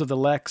outcomes of the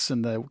leks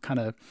and the kind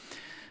of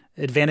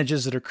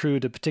advantages that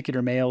accrue to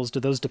particular males, do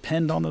those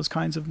depend on those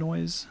kinds of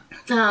noise?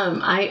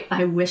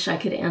 I wish I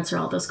could answer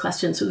all those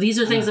questions. So these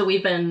are things that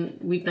we've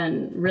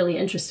been really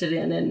interested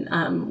in,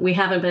 and we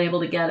haven't been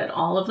able to get at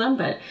all of them,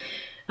 but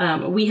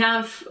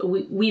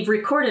we've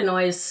recorded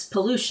noise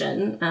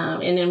pollution,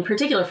 and in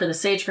particular for the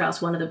sage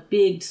grouse, one of the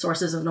big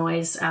sources of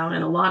noise out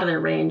in a lot of their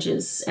range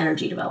is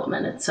energy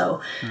development. And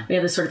so we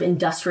have this sort of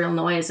industrial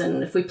noise,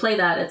 and if we play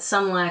that at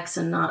some leks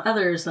and not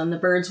others, then the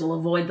birds will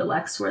avoid the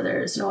leks where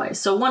there's noise.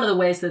 So one of the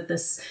ways that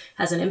this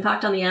has an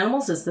impact on the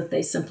animals is that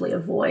they simply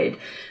avoid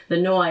the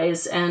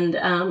noise, and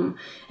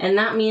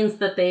that means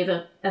that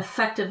they've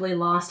effectively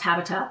lost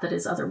habitat that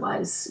is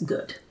otherwise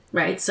good.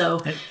 Right.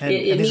 So and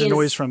it these means, are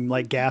noise from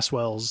like gas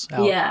wells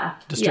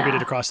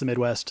distributed across the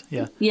Midwest.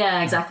 Yeah.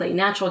 Yeah, exactly.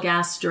 Natural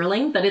gas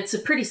drilling, but it's a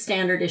pretty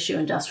standard issue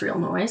industrial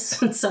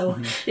noise. And so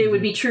it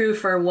would be true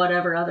for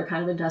whatever other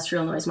kind of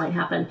industrial noise might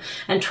happen.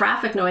 And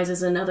traffic noise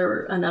is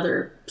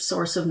another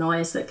source of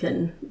noise that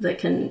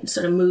can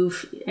sort of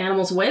move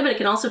animals away, but it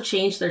can also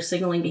change their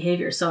signaling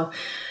behavior. So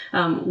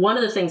one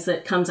of the things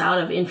that comes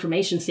out of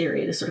information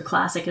theory, the sort of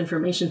classic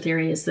information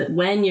theory, is that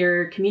when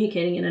you're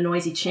communicating in a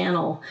noisy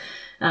channel,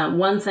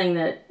 one thing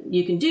that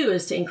you can do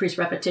is to increase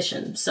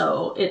repetition.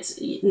 So it's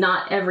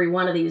not every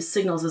one of these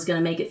signals is going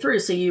to make it through.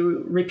 So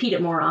you repeat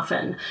it more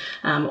often,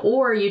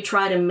 or you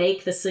try to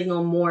make the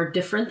signal more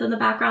different than the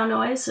background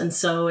noise. And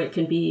so it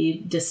can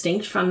be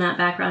distinct from that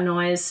background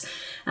noise.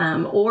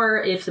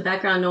 Or if the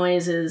background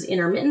noise is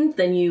intermittent,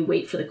 then you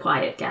wait for the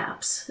quiet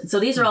gaps.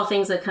 So these are all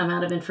things that come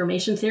out of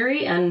information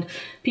theory, and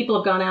people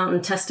have gone out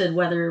and tested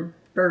whether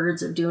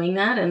birds are doing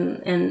that.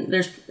 And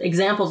there's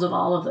examples of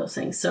all of those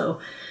things. So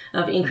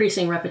of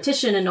increasing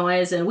repetition and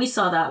noise. And we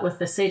saw that with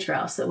the sage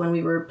grouse, that when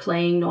we were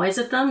playing noise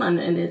at them, and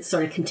it's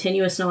sort of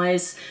continuous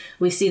noise,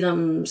 we see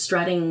them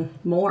strutting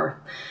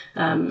more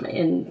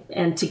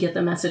and to get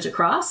the message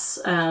across.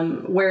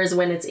 Whereas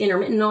when it's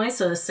intermittent noise,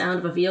 so the sound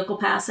of a vehicle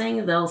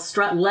passing, they'll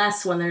strut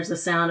less when there's the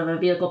sound of a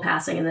vehicle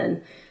passing, and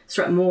then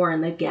strut more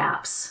in the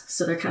gaps.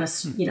 So they're kind of,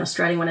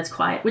 strutting when it's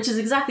quiet, which is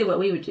exactly what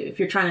we would do. If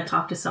you're trying to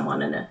talk to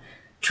someone and a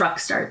truck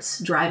starts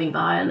driving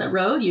by on the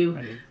road, you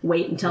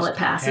wait until it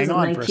passes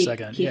and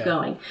then keep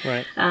going.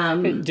 Right.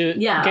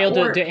 Gail,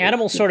 do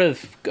animals sort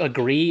of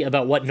agree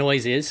about what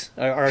noise is?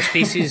 Are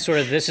species sort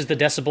of, this is the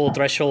decibel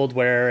threshold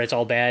where it's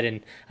all bad and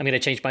I'm going to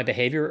change my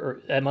behavior?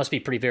 Or that must be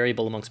pretty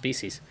variable among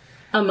species.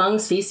 Among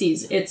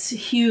species, it's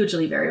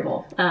hugely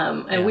variable.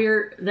 And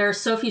there are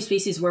so few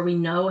species where we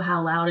know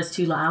how loud is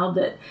too loud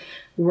that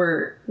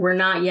we're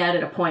not yet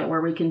at a point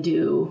where we can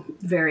do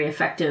very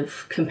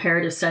effective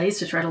comparative studies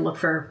to try to look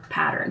for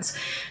patterns.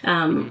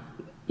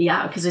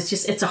 Because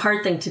it's a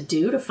hard thing to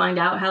do, to find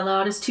out how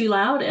loud is too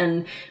loud,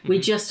 and we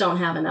just don't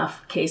have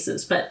enough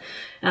cases. But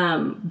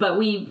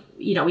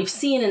we've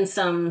seen in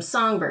some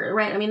songbird,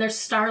 right? I mean, there's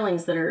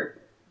starlings that are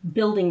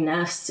building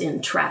nests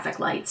in traffic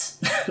lights.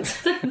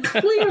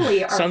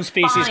 Clearly are some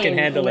species can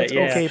handle it.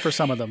 Yeah. Okay for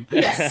some of them.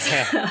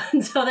 Yes.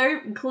 So they're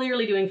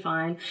clearly doing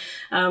fine.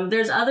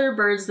 There's other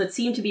birds that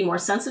seem to be more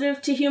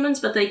sensitive to humans,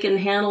 but they can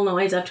handle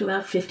noise up to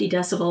about 50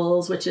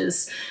 decibels, which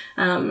is,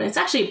 it's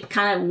actually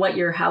kind of what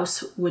your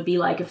house would be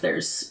like if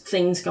there's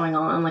things going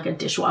on, like a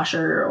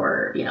dishwasher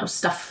or,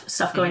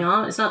 stuff going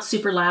on. It's not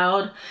super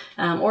loud.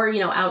 Or,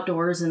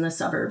 outdoors in the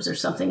suburbs or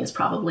something is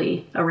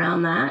probably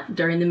around that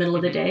during the middle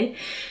of the day.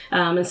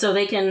 And so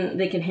they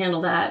can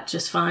handle that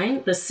just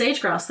fine. The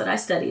sage grouse that I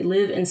study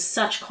live in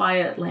such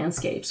quiet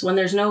landscapes. When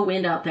there's no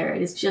wind out there,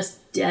 it is just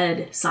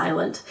dead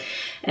silent.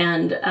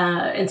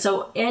 And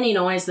so any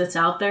noise that's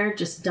out there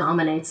just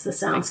dominates the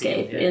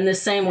soundscape in the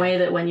same way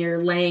that when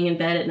you're laying in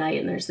bed at night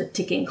and there's the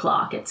ticking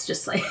clock, it's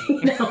just like,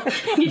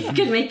 it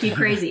can make you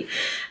crazy.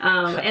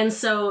 And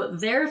so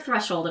their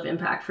threshold of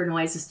impact for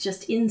noise is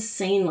just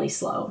insanely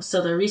slow.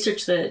 So the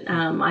research that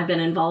I've been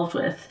involved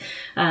with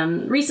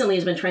recently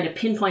has been trying to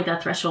pinpoint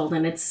that threshold,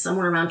 and it's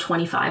somewhere around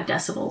 25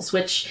 decibels,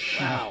 which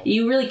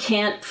you really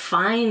can't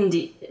find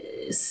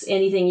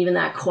anything even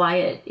that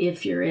quiet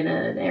if you're in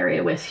an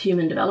area with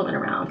human development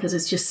around, because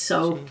it's just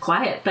so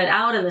quiet. But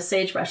out in the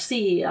sagebrush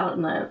sea, out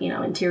in the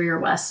interior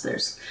west,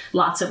 there's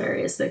lots of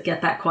areas that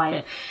get that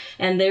quiet,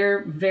 and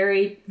they're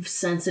very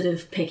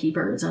sensitive, picky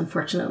birds,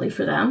 unfortunately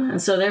for them,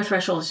 and so their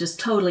threshold is just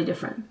totally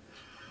different.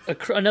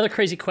 Another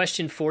crazy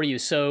question for you.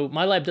 So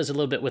my lab does a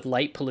little bit with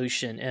light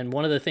pollution, and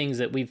one of the things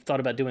that we've thought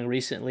about doing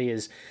recently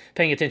is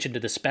paying attention to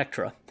the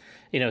spectra.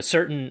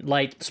 Certain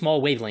light,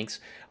 small wavelengths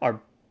are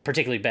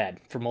particularly bad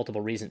for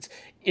multiple reasons.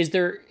 Is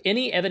there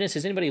any evidence,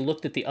 has anybody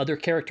looked at the other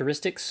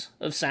characteristics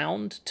of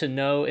sound to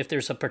know if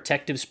there's a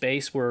protective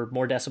space where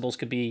more decibels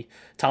could be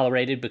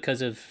tolerated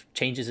because of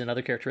changes in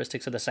other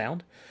characteristics of the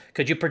sound?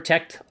 Could you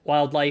protect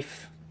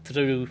wildlife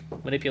through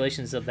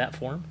manipulations of that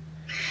form?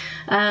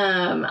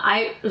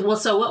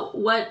 So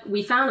what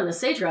we found in the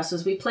sage grouse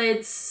was we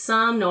played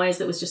some noise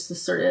that was just the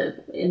sort of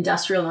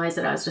industrial noise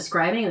that I was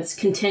describing. It's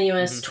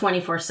continuous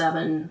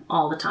 24/7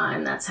 all the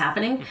time. That's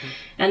happening.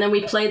 And then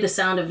we played the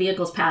sound of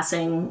vehicles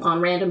passing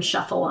on random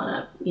shuffle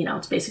on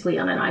it's basically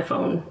on an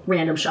iPhone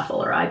random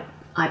shuffle or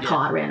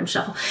iPod random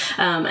shuffle.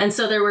 And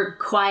so there were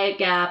quiet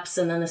gaps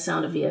and then the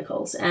sound of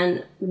vehicles.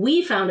 And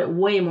we found it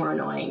way more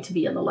annoying to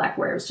be in the lek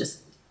where it was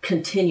just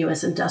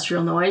continuous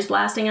industrial noise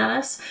blasting at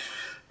us.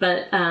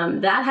 But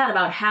that had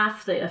about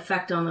half the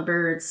effect on the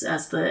birds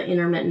as the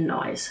intermittent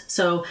noise.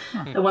 So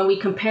when we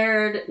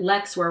compared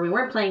leks where we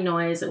weren't playing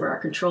noise, that were our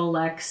control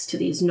leks, to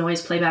these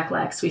noise playback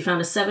leks, we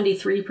found a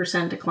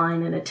 73%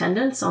 decline in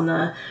attendance on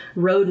the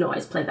road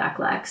noise playback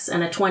leks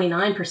and a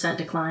 29%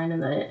 decline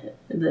in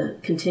the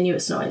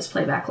continuous noise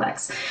playback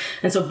leks.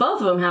 And so both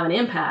of them have an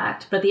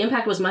impact, but the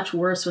impact was much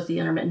worse with the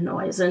intermittent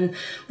noise. And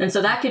so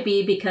that could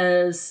be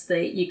because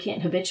you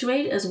can't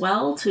habituate as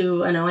well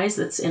to a noise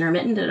that's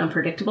intermittent and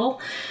unpredictable.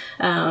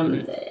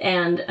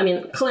 And I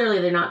mean,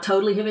 clearly they're not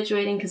totally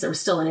habituating because there was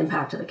still an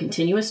impact of the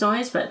continuous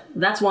noise, but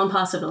that's one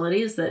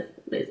possibility, is that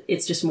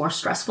it's just more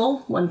stressful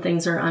when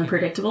things are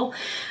unpredictable.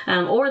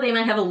 Or they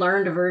might have a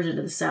learned aversion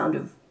to the sound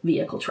of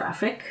vehicle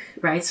traffic,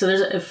 right? So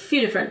there's a few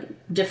different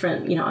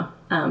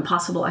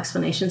possible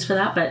explanations for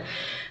that.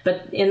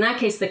 But in that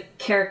case, the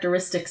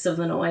characteristics of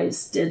the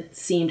noise did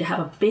seem to have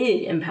a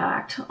big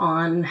impact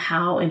on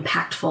how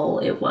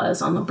impactful it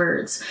was on the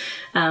birds.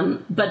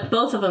 But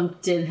both of them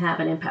did have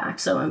an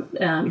impact. So,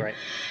 Right.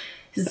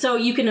 So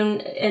you can,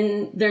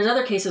 and there's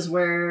other cases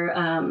where,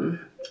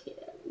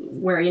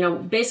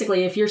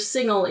 basically if your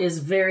signal is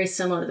very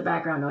similar to the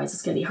background noise,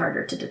 it's going to be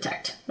harder to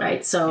detect,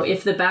 right? So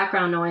if the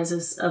background noise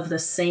is of the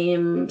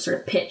same sort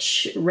of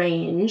pitch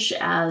range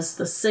as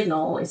the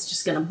signal, it's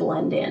just going to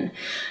blend in.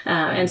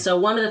 And so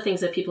one of the things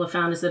that people have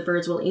found is that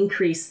birds will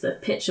increase the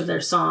pitch of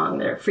their song,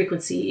 their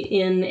frequency,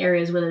 in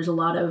areas where there's a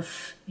lot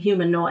of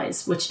human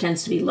noise, which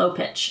tends to be low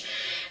pitch.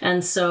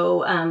 And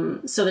so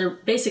they're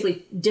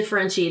basically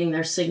differentiating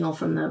their signal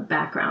from the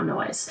background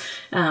noise.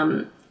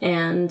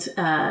 And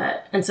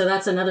so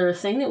that's another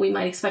thing that we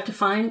might expect to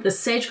find. The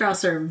sage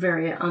grouse are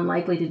very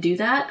unlikely to do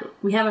that.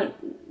 We haven't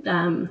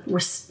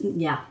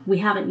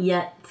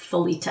yet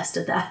fully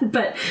tested that,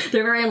 but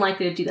they're very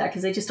unlikely to do that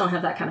because they just don't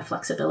have that kind of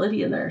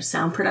flexibility in their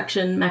sound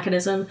production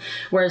mechanism.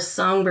 Whereas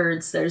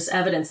songbirds, there's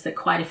evidence that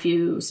quite a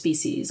few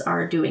species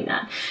are doing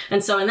that.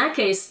 And so in that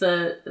case,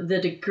 the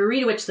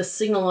degree to which the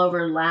signal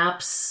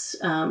overlaps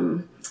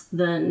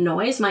the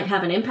noise might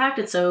have an impact.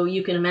 And so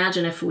you can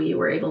imagine if we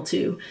were able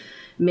to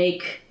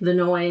make the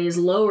noise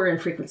lower in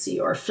frequency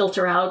or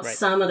filter out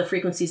some of the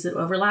frequencies that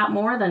overlap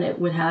more, then it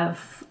would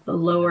have a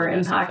lower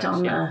impact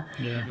on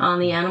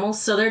the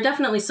animals. So there are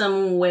definitely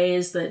some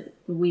ways that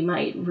we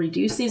might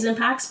reduce these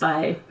impacts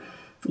by,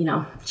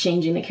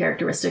 changing the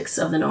characteristics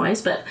of the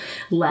noise, but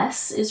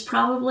less is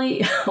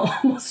probably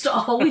almost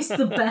always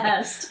the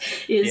best,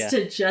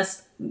 to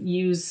just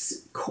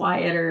use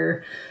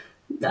quieter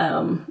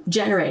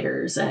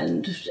generators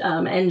and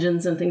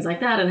engines and things like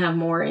that, and have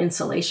more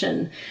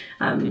insulation.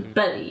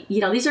 But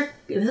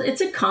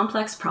it's a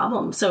complex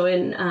problem. So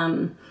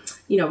in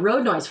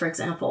road noise, for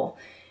example,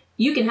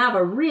 you can have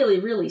a really,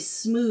 really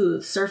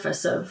smooth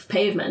surface of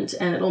pavement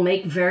and it'll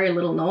make very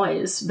little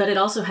noise, but it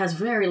also has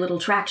very little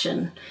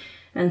traction,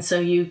 and so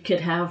you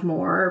could have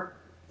more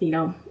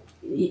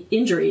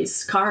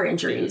car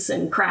injuries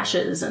and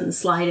crashes and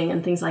sliding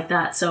and things like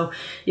that. So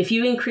if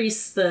you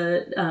increase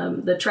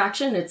the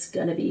traction, it's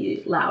going to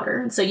be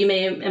louder. So you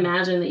may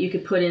imagine that you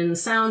could put in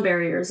sound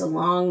barriers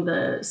along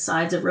the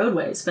sides of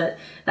roadways, but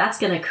that's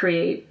going to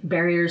create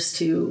barriers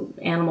to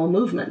animal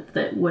movement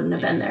that wouldn't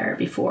have been there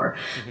before.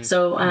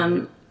 So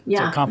it's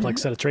a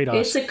complex set of trade-offs.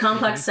 It's a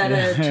complex set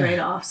of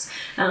trade-offs.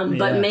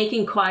 But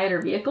making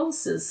quieter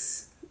vehicles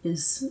is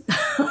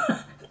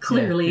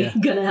clearly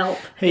going to help.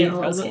 Hey,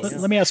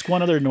 let me ask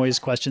one other noise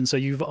question. So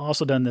you've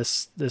also done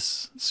this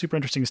super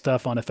interesting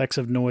stuff on effects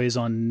of noise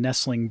on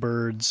nestling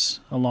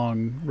birds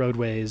along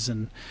roadways,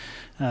 and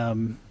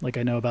like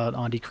I know about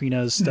Andy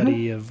Krina's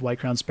study of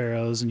white-crowned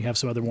sparrows, and you have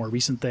some other more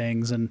recent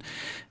things, and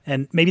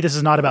maybe this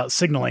is not about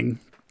signaling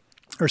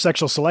or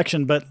sexual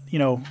selection, but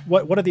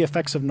what are the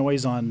effects of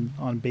noise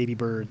on baby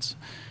birds?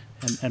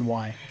 And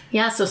why?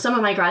 Yeah, so some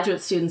of my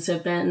graduate students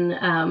have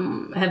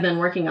been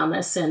working on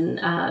this,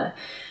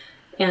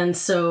 and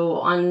so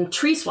on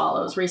tree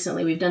swallows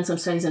recently, we've done some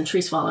studies on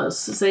tree swallows.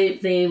 So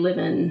they live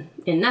in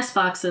nest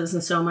boxes.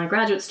 And so my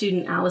graduate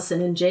student,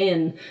 Allison and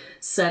Jayan,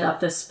 set up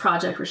this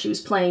project where she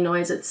was playing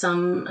noise at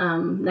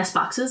some nest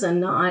boxes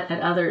and not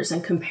at others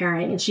and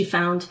comparing. And she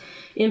found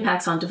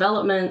impacts on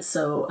development.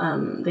 So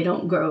they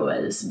don't grow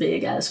as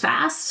big as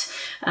fast,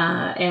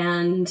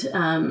 and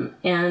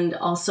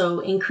also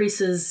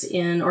increases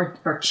in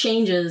or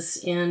changes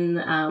in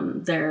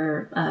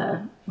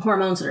their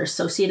hormones that are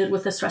associated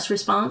with the stress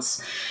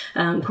response,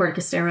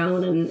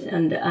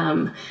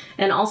 corticosterone,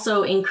 and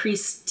also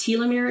increased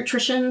telomere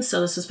attrition. So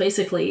this is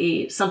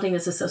basically something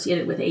that's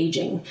associated with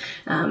aging.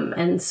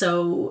 And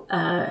so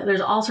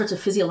there's all sorts of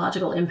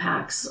physiological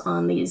impacts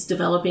on these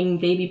developing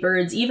baby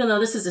birds, even though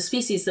this is a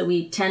species that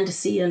we tend to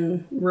see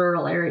in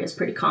rural areas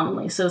pretty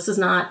commonly. So this is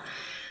not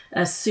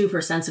a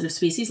super sensitive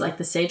species like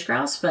the sage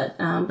grouse, but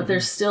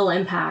there's still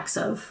impacts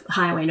of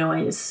highway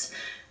noise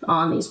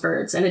on these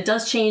birds. And it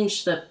does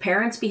change the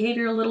parents'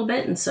 behavior a little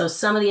bit. And so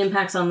some of the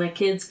impacts on the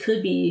kids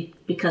could be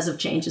because of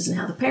changes in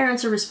how the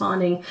parents are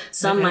responding.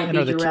 Some might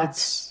be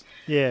direct.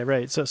 Yeah,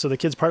 right. So the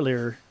kids partly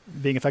are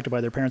being affected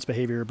by their parents'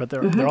 behavior, but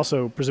they're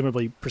also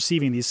presumably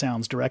perceiving these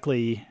sounds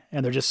directly,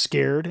 and they're just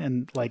scared,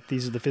 and like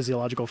these are the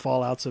physiological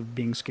fallouts of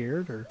being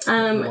scared, or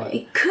what?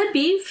 It could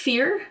be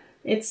fear.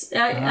 It's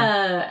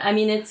I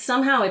mean, it's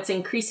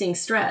increasing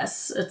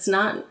stress. It's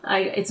not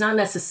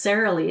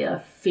necessarily a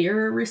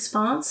fear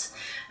response,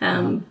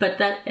 but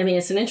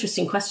it's an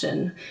interesting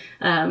question.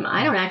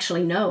 I don't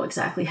actually know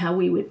exactly how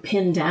we would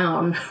pin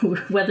down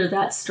whether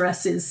that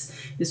stress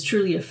is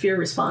truly a fear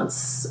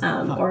response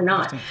or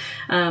not.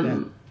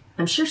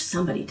 I'm sure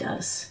somebody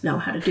does know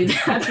how to do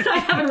that, but I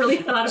haven't really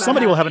thought about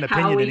somebody will have an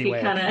opinion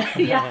anyway. But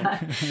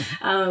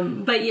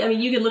I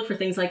mean, you could look for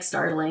things like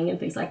startling and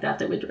things like that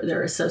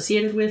they're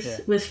associated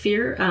with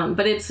fear.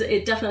 But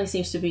it definitely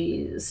seems to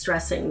be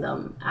stressing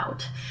them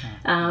out,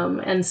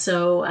 and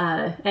so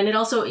and it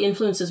also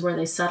influences where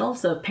they settle.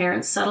 So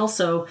parents settle.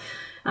 So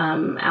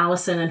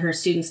Allison and her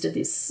students did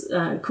this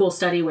cool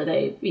study where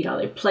they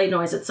play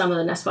noise at some of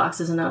the nest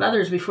boxes and not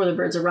others before the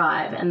birds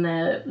arrive. And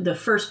the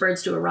first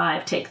birds to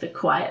arrive take the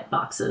quiet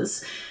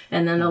boxes,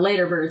 and then the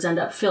later birds end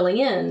up filling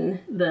in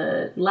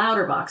the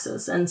louder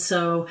boxes. And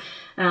so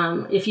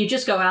if you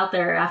just go out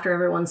there after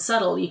everyone's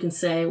settled, you can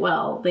say,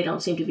 well, they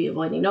don't seem to be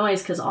avoiding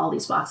noise because all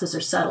these boxes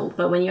are settled.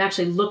 But when you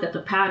actually look at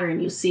the pattern,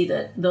 you see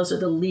that those are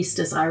the least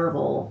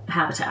desirable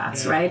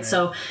habitats, right?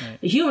 So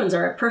humans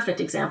are a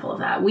perfect example of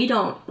that. We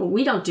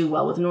don't do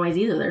well with noise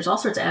either. There's all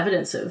sorts of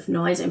evidence of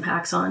noise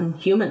impacts on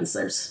humans.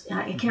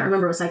 I can't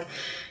remember, it was like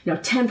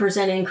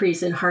 10%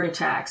 increase in heart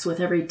attacks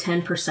with every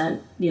 10%,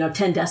 10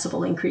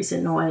 decibel increase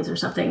in noise or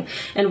something.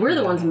 And we're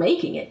the ones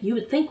making it. You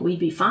would think we'd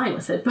be fine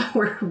with it, but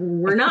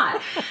we're not.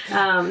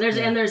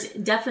 There's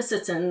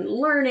deficits in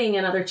learning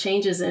and other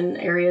changes in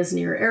areas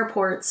near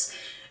airports.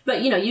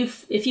 But,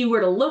 if you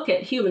were to look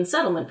at human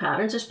settlement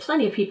patterns, there's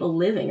plenty of people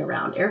living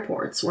around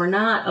airports. We're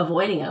not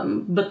avoiding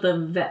them, but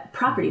the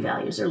property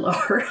values are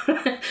lower,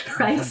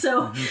 right?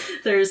 So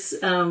there's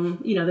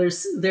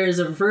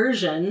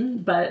aversion,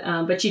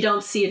 but you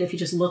don't see it if you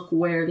just look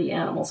where the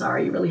animals are.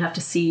 You really have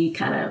to see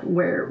kind of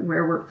where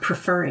we're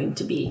preferring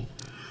to be.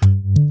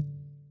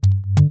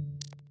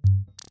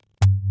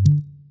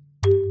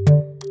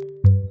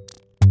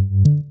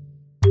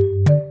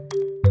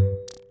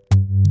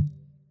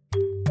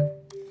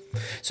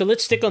 So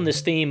let's stick on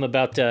this theme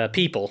about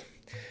people.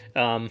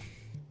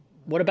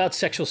 What about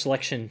sexual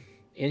selection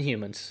in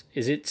humans?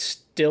 Is it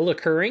still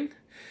occurring?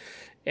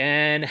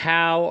 And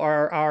how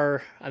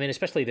are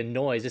especially the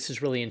noise, this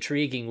is really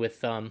intriguing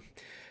with,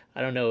 I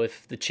don't know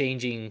if the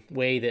changing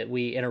way that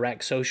we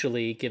interact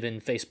socially,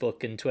 given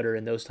Facebook and Twitter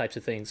and those types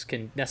of things,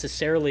 can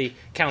necessarily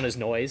count as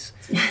noise.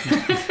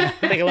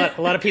 I think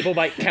a lot of people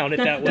might count it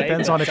that way.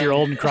 Depends on if you're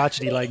old and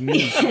crotchety like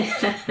me.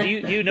 Do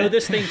you know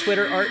this thing,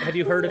 Twitter, Art? Have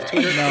you heard of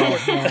Twitter?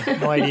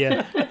 No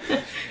idea.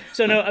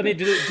 So no,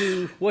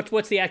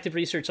 what's the active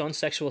research on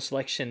sexual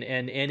selection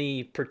and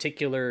any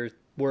particular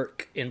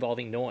work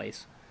involving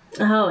noise?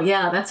 Oh,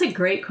 yeah, that's a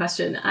great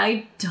question.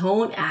 I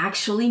don't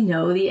actually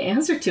know the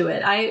answer to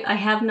it.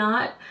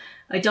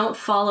 I don't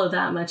follow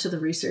that much of the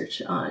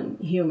research on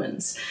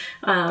humans.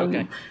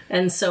 Okay.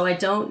 And so I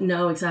don't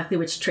know exactly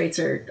which traits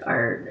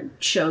are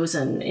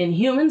chosen in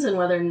humans and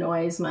whether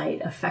noise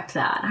might affect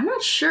that. I'm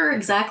not sure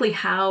exactly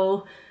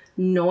how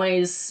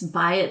noise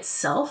by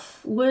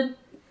itself would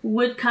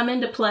come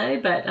into play,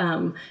 but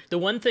the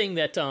one thing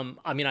that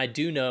I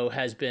do know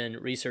has been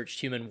researched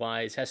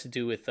human-wise has to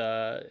do with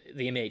the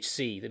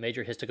MHC, the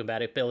major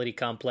histocompatibility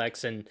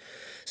complex, and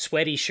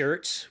sweaty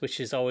shirts, which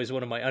is always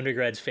one of my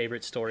undergrad's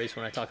favorite stories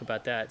when I talk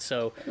about that.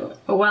 So,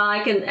 well,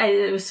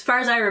 as far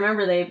as I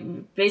remember, they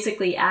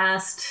basically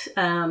asked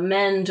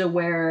men to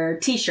wear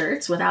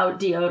T-shirts without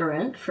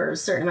deodorant for a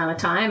certain amount of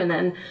time, and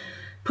then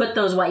put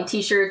those white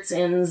T-shirts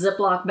in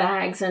Ziploc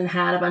bags and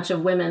had a bunch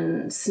of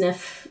women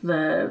sniff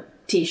the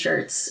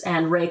T-shirts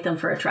and rate them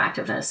for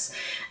attractiveness,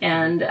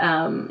 and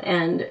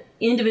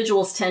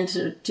individuals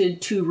tend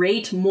to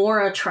rate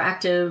more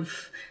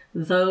attractive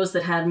those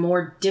that had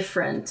more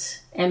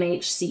different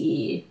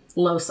MHC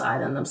loci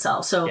than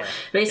themselves. So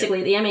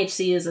basically, the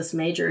MHC is this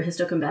major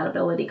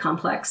histocompatibility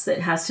complex that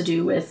has to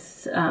do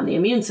with the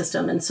immune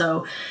system, and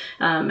so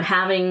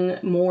having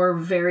more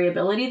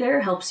variability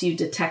there helps you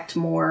detect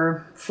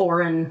more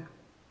foreign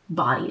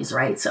bodies,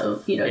 right?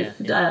 So,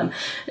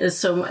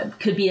 so it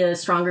could be a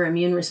stronger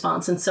immune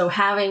response. And so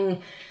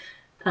having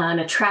an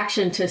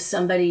attraction to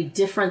somebody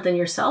different than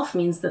yourself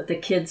means that the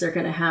kids are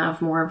going to have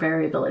more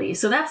variability.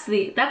 So that's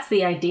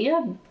the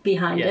idea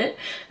behind it.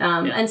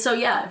 And so,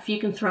 if you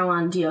can throw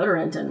on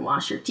deodorant and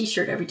wash your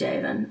T-shirt every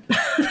day, then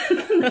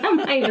that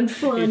might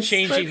influence.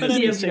 You're changing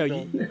the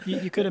signal.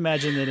 You could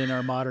imagine that in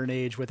our modern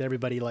age, with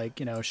everybody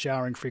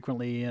showering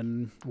frequently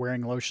and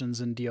wearing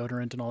lotions and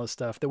deodorant and all this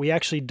stuff, that we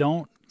actually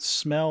don't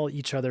smell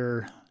each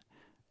other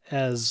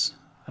as,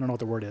 I don't know what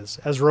the word is,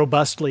 as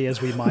robustly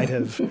as we might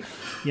have,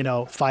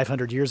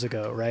 500 years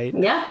ago, right?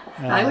 Yeah,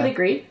 I would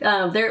agree.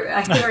 I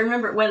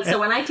remember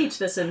when I teach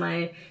this in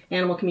my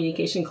animal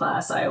communication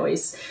class, I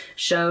always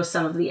show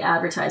some of the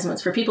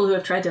advertisements for people who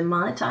have tried to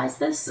monetize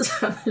this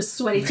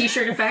sweaty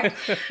T-shirt effect,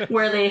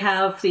 where they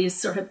have these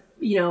sort of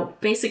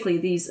basically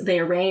they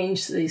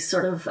arrange these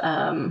sort of,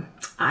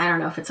 I don't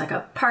know if it's like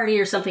a party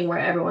or something where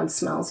everyone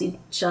smells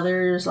each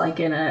other's like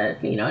in a,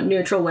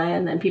 neutral way,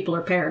 and then people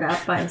are paired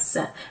up by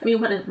scent. I mean,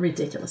 what a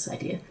ridiculous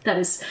idea. That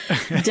is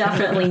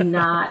definitely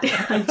not,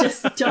 I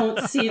just don't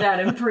see that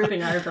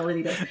improving our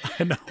ability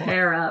to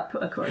pair up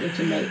according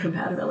to mate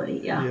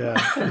compatibility. Yeah.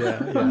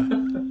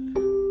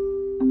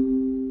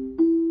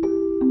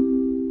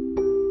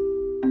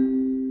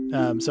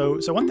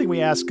 So one thing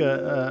we ask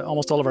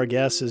almost all of our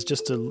guests is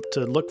just to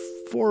look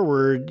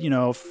forward,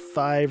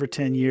 5 or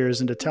 10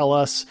 years, and to tell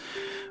us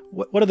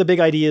what are the big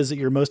ideas that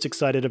you're most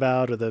excited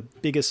about, or the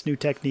biggest new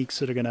techniques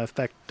that are going to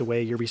affect the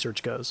way your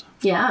research goes.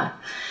 Yeah.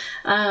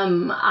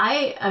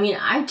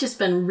 I've just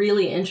been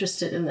really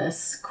interested in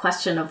this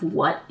question of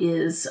what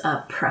is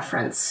a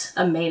preference,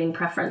 a mating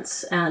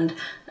preference. And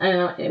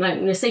I'm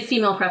going to say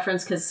female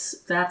preference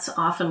because that's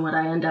often what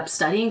I end up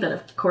studying. But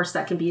of course,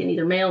 that can be in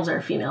either males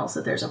or females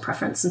that there's a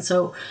preference. And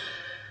so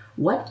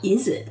what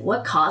is it?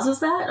 What causes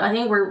that? I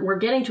think we're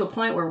getting to a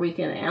point where we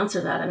can answer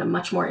that in a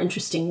much more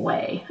interesting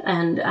way.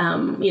 And,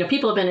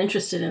 people have been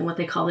interested in what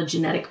they call the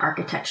genetic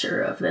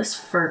architecture of this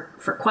for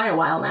quite a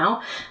while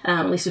now,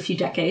 at least a few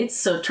decades.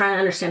 So trying to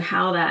understand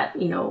how that,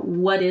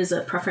 what is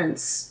a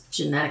preference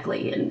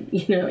genetically and,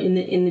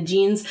 in the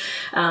genes.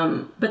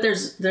 But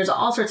there's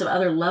all sorts of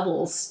other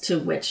levels to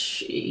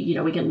which,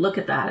 we can look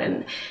at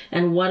that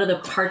and what are the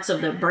parts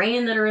of the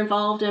brain that are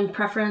involved in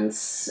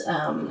preference.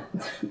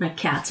 My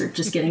cats are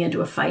just getting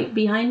into a fight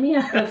behind me.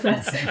 I don't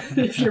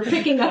know if you're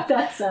picking up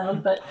that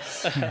sound, but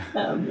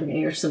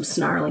there's some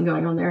snarling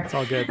going on there. It's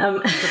all good.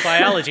 It's a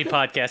biology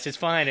podcast. It's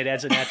fine. It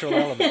adds a natural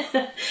element.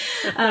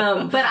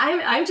 But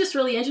I'm just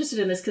really interested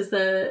in this because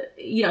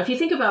if you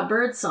think about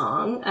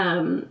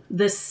birdsong,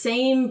 the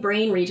same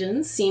brain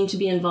regions seem to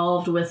be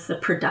involved with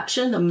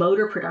the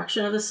motor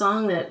production of the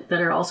song that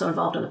are also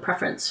involved in the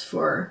preference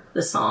for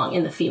the song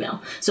in the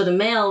female. So the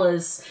male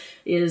is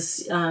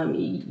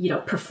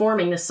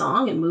performing the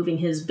song and moving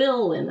his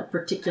bill in a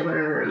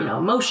particular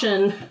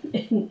motion,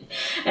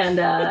 and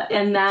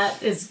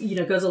that is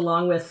goes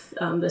along with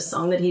the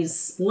song that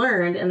he's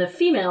learned. And the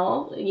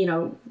female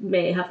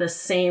may have the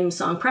same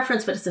song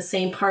preference, but it's the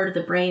same part of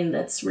the brain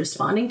that's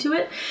responding to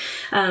it.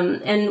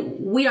 And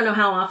we don't know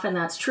how often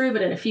that's true,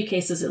 but in a few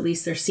cases at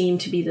least there seem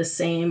to be the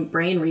same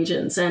brain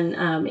regions.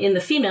 And in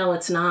the female,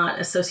 it's not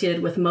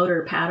associated with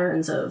motor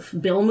patterns of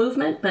bill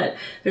movement, but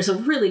there's a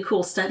really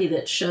cool study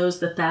that shows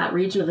that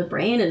region of the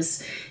brain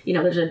is,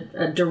 there's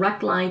a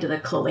direct line to the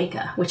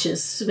cloaca, which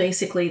is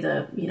basically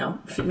the,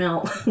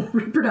 female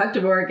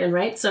reproductive organ,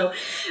 right? So,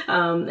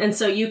 and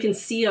so you can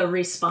see a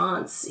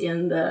response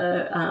in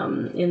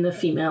the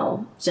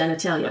female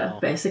genitalia,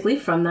 basically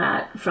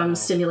from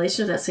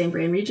stimulation of that same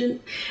brain region.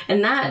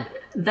 And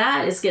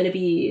that is going to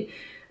be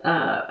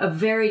a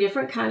very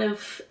different kind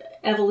of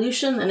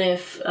evolution than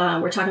if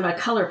we're talking about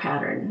color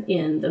pattern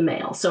in the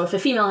male. So if a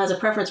female has a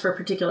preference for a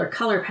particular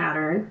color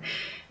pattern,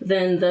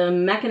 then the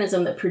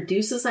mechanism that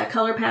produces that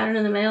color pattern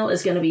in the male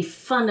is going to be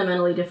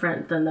fundamentally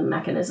different than the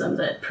mechanism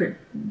that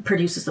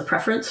produces the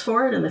preference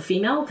for it in the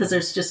female, because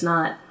there's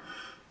not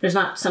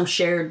some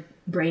shared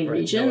brain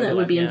region that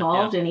would be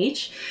involved in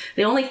each.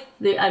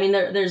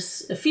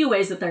 There's a few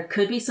ways that there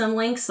could be some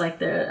links, like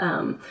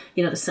the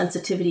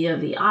sensitivity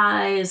of the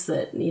eyes,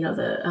 that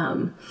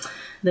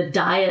the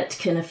diet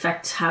can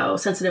affect how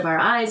sensitive our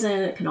eyes are,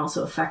 and it can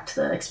also affect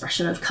the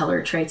expression of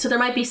color traits. So there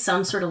might be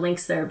some sort of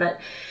links there,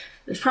 but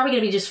there's probably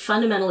going to be just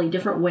fundamentally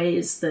different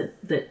ways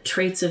that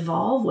traits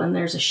evolve when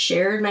there's a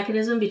shared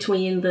mechanism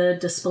between the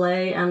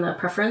display and the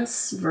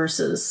preference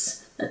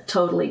versus a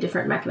totally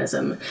different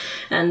mechanism.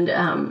 And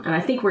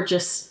I think we're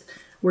just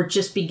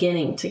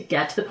beginning to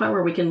get to the point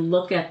where we can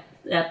look at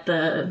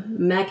the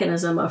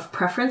mechanism of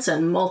preference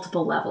on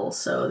multiple levels.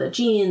 So the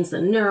genes, the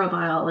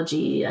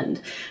neurobiology,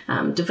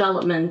 and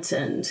development,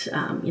 and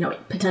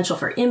potential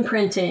for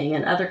imprinting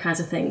and other kinds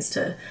of things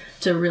to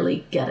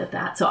really get at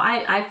that. So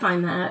I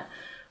find that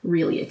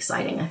really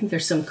exciting. I think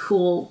there's some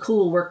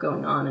cool work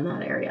going on in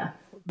that area.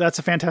 That's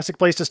a fantastic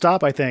place to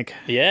stop, I think.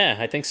 Yeah,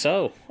 I think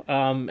so.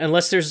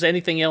 Unless there's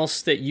anything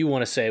else that you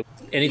want to say,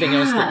 anything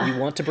else that you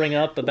want to bring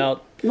up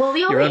about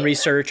your own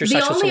research or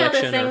sexual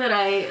selection. The only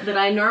other thing that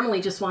I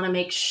normally just want to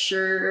make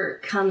sure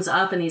comes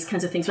up in these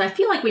kinds of things, but I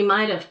feel like we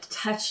might have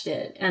touched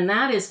it, and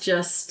that is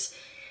just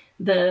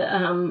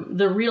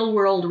the real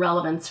world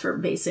relevance for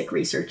basic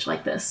research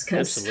like this.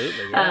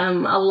 Absolutely, yeah.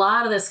 A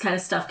lot of this kind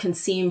of stuff can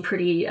seem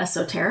pretty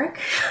esoteric,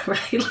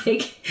 right?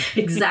 Like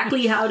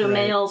exactly how do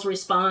males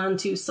respond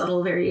to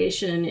subtle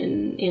variation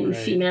in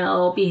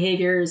female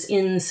behaviors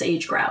in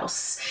sage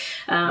grouse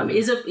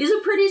is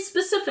a pretty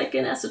specific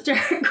and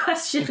esoteric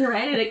question,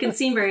 right? And it can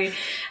seem very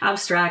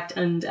abstract,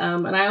 and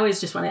I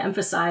always just want to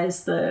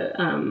emphasize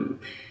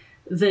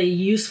the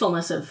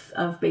usefulness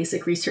of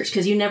basic research,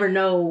 because you never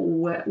know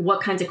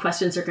what kinds of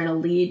questions are going to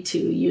lead to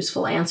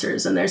useful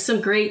answers. And there's some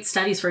great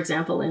studies, for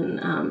example,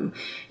 in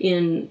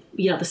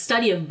the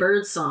study of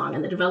birdsong,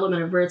 and the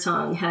development of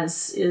birdsong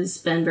is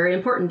been very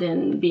important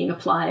in being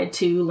applied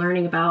to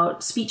learning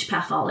about speech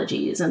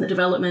pathologies and the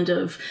development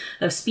of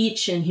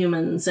speech in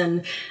humans,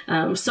 and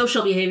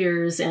social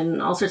behaviors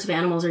and all sorts of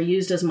animals are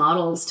used as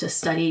models to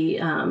study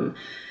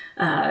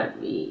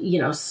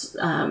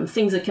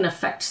things that can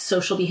affect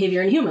social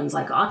behavior in humans,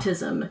 like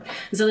autism.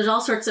 And so there's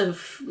all sorts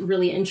of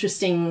really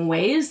interesting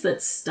ways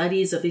that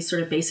studies of these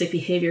sort of basic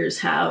behaviors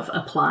have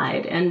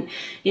applied. And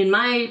in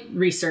my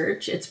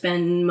research, it's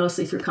been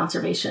mostly through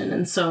conservation.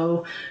 And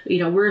so,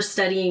 we're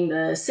studying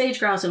the sage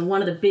grouse, and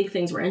one of the big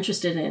things we're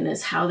interested in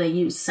is how they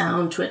use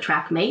sound to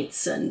attract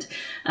mates, and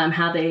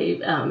how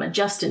they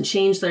adjust and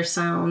change their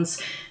sounds.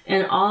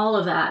 And all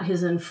of that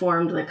has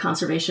informed the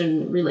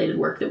conservation-related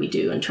work that we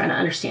do, and trying to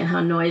understand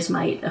how noise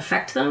might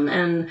affect them.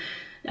 And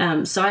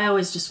so I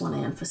always just want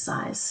to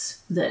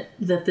emphasize that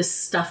this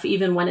stuff,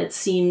 even when it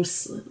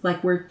seems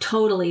like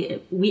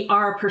we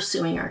are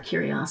pursuing our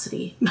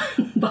curiosity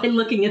by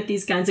looking at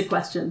these kinds of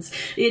questions.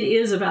 It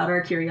is about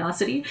our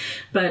curiosity,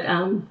 but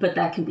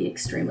that can be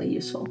extremely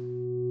useful.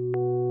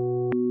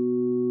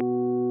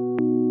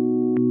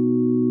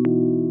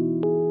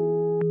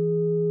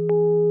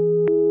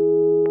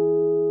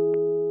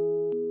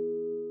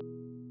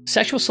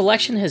 Sexual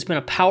selection has been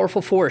a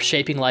powerful force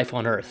shaping life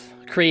on Earth,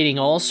 creating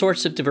all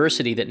sorts of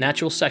diversity that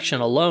natural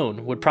selection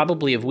alone would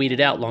probably have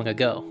weeded out long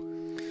ago.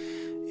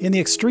 In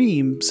the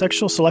extreme,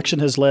 sexual selection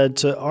has led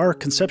to our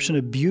conception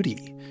of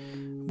beauty.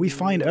 We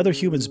find other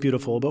humans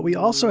beautiful, but we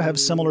also have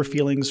similar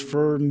feelings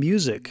for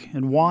music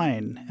and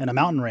wine and a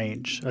mountain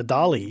range, a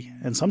dolly,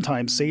 and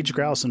sometimes sage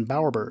grouse and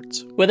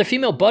bowerbirds. Whether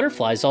female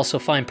butterflies also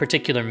find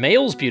particular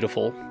males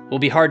beautiful will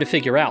be hard to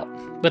figure out,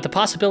 but the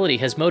possibility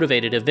has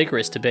motivated a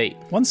vigorous debate.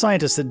 One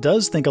scientist that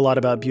does think a lot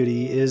about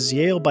beauty is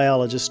Yale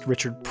biologist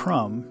Richard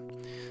Prum.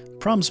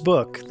 Prum's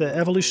book, The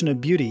Evolution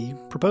of Beauty,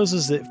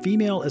 proposes that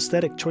female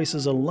aesthetic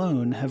choices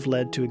alone have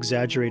led to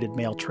exaggerated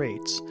male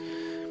traits.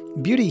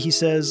 Beauty, he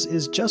says,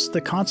 is just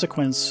the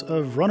consequence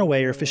of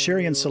runaway or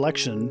Fisherian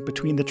selection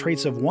between the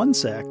traits of one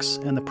sex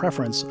and the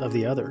preference of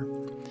the other.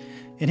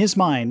 In his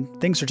mind,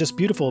 things are just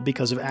beautiful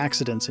because of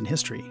accidents in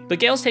history. But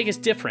Gail's take is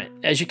different,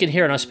 as you can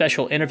hear in our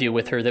special interview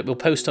with her that we'll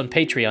post on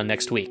Patreon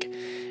next week.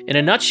 In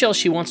a nutshell,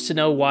 she wants to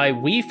know why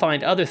we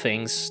find other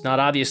things, not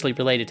obviously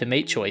related to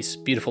mate choice,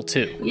 beautiful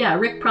too. Yeah,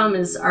 Rick Prum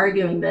is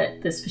arguing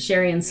that this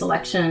Fisherian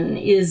selection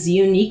is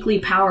uniquely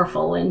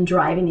powerful in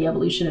driving the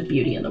evolution of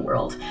beauty in the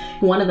world.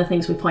 One of the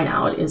things we point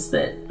out is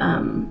that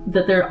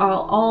that there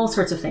are all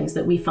sorts of things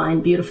that we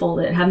find beautiful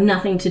that have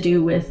nothing to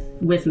do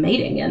with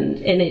mating, and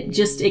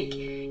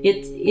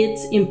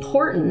it's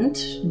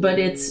important, but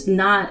it's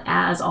not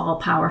as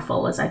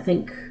all-powerful as I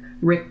think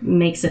Rick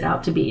makes it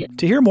out to be.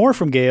 To hear more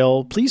from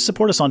Gail, please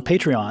support us on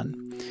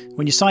Patreon.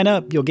 When you sign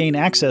up, you'll gain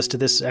access to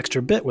this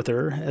extra bit with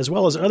her, as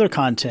well as other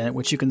content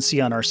which you can see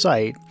on our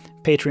site,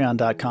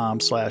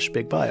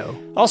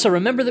 patreon.com/bigbio. Also,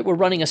 remember that we're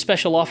running a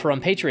special offer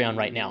on Patreon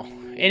right now.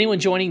 Anyone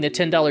joining the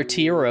 $10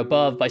 tier or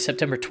above by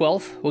September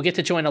 12th will get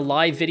to join a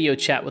live video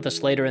chat with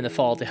us later in the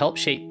fall to help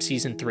shape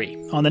Season 3.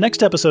 On the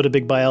next episode of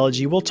Big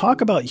Biology, we'll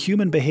talk about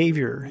human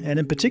behavior, and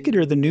in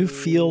particular the new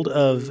field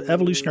of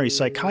evolutionary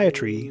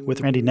psychiatry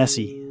with Randy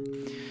Nesse.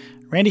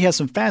 Randy has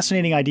some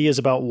fascinating ideas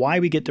about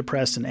why we get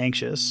depressed and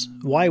anxious,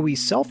 why we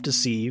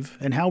self-deceive,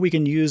 and how we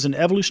can use an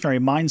evolutionary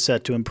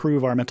mindset to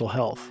improve our mental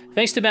health.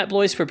 Thanks to Matt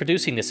Blois for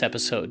producing this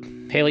episode.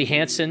 Haley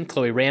Hansen,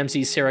 Chloe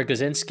Ramsey, Sarah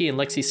Gozinski, and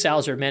Lexi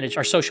Salzer manage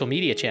our social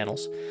media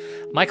channels.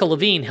 Michael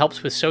Levine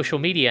helps with social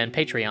media and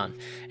Patreon.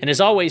 And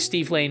as always,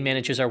 Steve Lane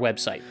manages our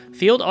website.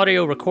 Field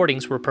audio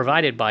recordings were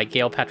provided by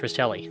Gail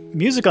Patristelli.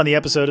 Music on the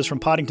episode is from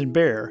Poddington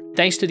Bear.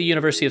 Thanks to the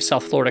University of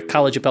South Florida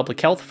College of Public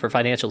Health for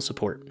financial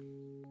support.